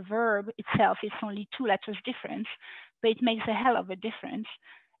in the verb itself, it's only 2 letters difference, but it makes a hell of a difference.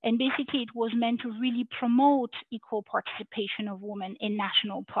 And basically it was meant to really promote equal participation of women in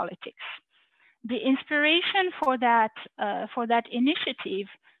national politics. The inspiration for that initiative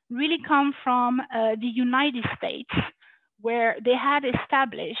really come from the United States, where they had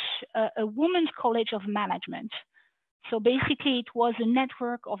established a women's college of management. So basically it was a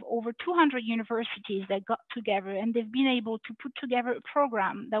network of over 200 universities that got together, and they've been able to put together a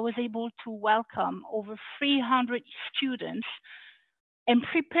program that was able to welcome over 300 students and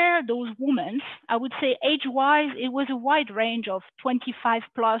prepare those women. I would say age-wise, it was a wide range of 25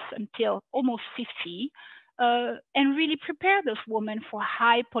 plus until almost 50, and really prepare those women for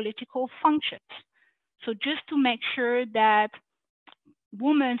high political functions. So just to make sure that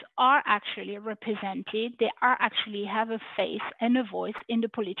women are actually represented, they are actually have a face and a voice in the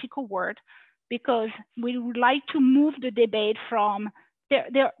political world, because we would like to move the debate from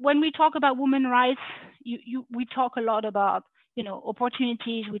when we talk about women's rights, we talk a lot about, you know,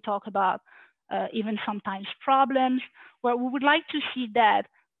 opportunities, we talk about even sometimes problems, where we would like to see that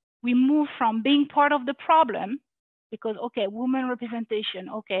we move from being part of the problem, because, okay, women representation,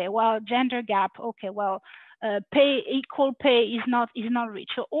 okay, well, gender gap, okay, well, equal pay is not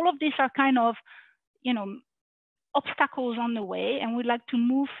reached. So all of these are kind of, you know, obstacles on the way, and we'd like to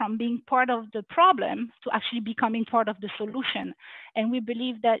move from being part of the problem to actually becoming part of the solution. And we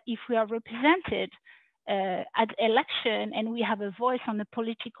believe that if we are represented at election and we have a voice on the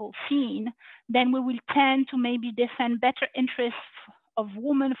political scene, then we will tend to maybe defend better interests of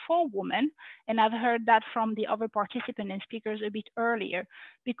women for women. And I've heard that from the other participants and speakers a bit earlier,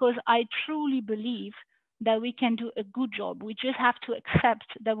 because I truly believe that we can do a good job. We just have to accept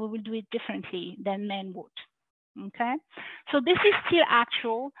that we will do it differently than men would. Okay, so this is still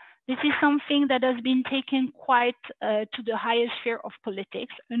actual. This is something that has been taken quite to the highest sphere of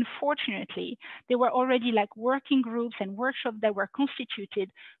politics. Unfortunately, there were already like working groups and workshops that were constituted,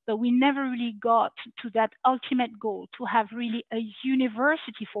 but we never really got to that ultimate goal to have really a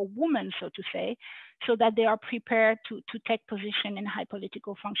university for women, so to say, so that they are prepared to take position in high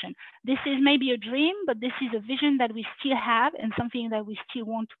political function. This is maybe a dream, but this is a vision that we still have and something that we still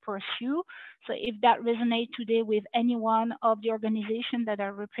want to pursue. So if that resonates today with any one of the organizations that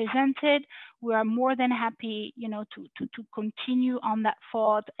are represented, we are more than happy, you know, to continue on that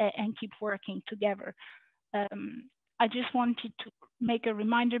thought and keep working together. I just wanted to make a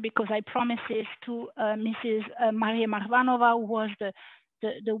reminder, because I promised this to Mrs. Maria Marvanova, who was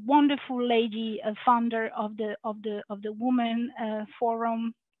the wonderful lady, founder of the Women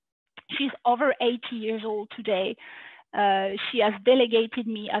Forum. She's over 80 years old today. She has delegated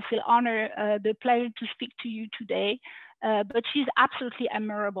me. I feel honored, the pleasure to speak to you today. But she's absolutely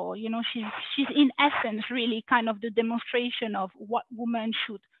admirable. You know, she's in essence really kind of the demonstration of what women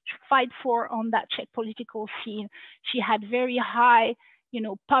should fight for on that Czech political scene. She had very high, you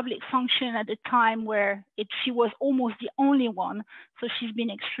know, public function at the time where she was almost the only one. So she's been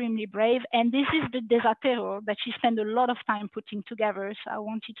extremely brave. And this is the desatero that she spent a lot of time putting together. So I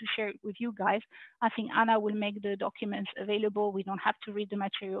wanted to share it with you guys. I think Anna will make the documents available. We don't have to read the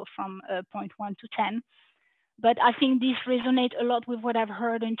material from point 1 to 10. But I think this resonates a lot with what I've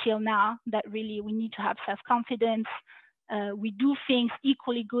heard until now, that really we need to have self-confidence. we do things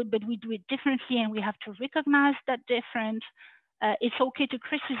equally good, but we do it differently, and we have to recognize that difference. It's okay to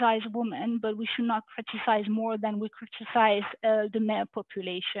criticize women, but we should not criticize more than we criticize the male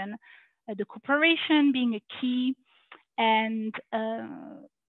population. The cooperation being a key, and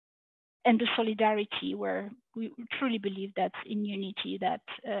the solidarity, where we truly believe that in unity that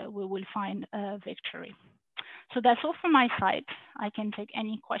we will find victory. So that's all from my side. I can take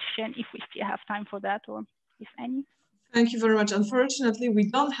any question if we still have time for that, or if any. Thank you very much. Unfortunately, we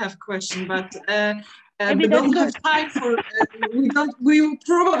don't have questions, but Maybe we don't that's have time for. We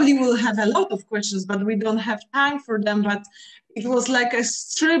probably will have a lot of questions, but we don't have time for them. But it was like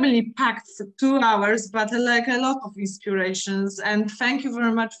extremely packed for 2 hours, but like a lot of inspirations. And thank you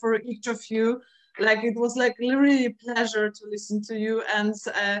very much for each of you. Like it was like really a pleasure to listen to you, and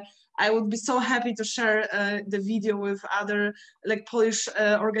I would be so happy to share the video with other like Polish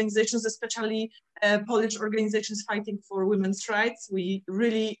organizations, especially Polish organizations fighting for women's rights. We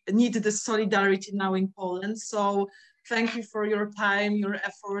really need the solidarity now in Poland. So thank you for your time, your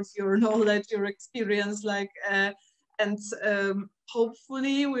efforts, your knowledge, your experience. And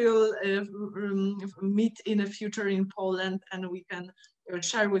hopefully we'll meet in the future in Poland, and we can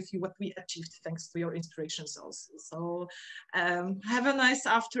share with you what we achieved thanks to your inspirations also. So have a nice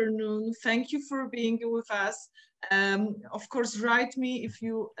afternoon. Thank you for being with us. Of course, write me if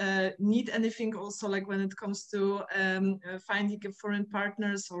you need anything also, like when it comes to finding foreign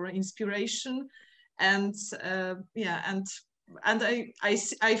partners or inspiration. And yeah, and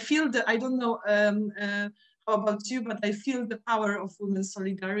I feel that, I don't know how about you, but I feel the power of women's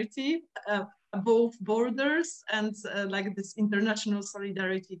solidarity above borders, and like this international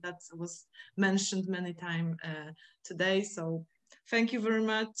solidarity that was mentioned many times today. So thank you very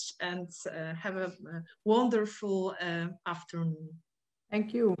much, and have a wonderful afternoon.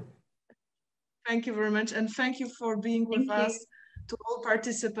 Thank you. Thank you very much, and thank you for being with us. To all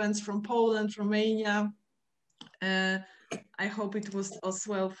participants from Poland, Romania. I hope it was as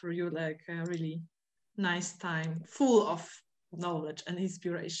well for you, like a really nice time, full of knowledge and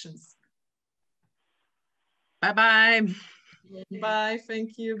inspirations. Bye-bye. Bye,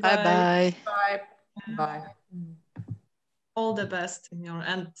 thank you. Bye-bye. Bye. Bye. All the best in your,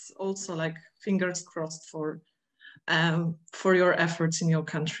 and also like fingers crossed for your efforts in your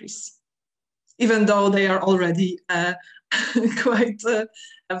countries, even though they are already quite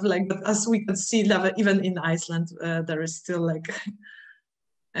like, but as we can see, even in Iceland, there is still like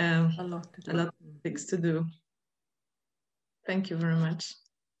a lot of things to do. Thank you very much.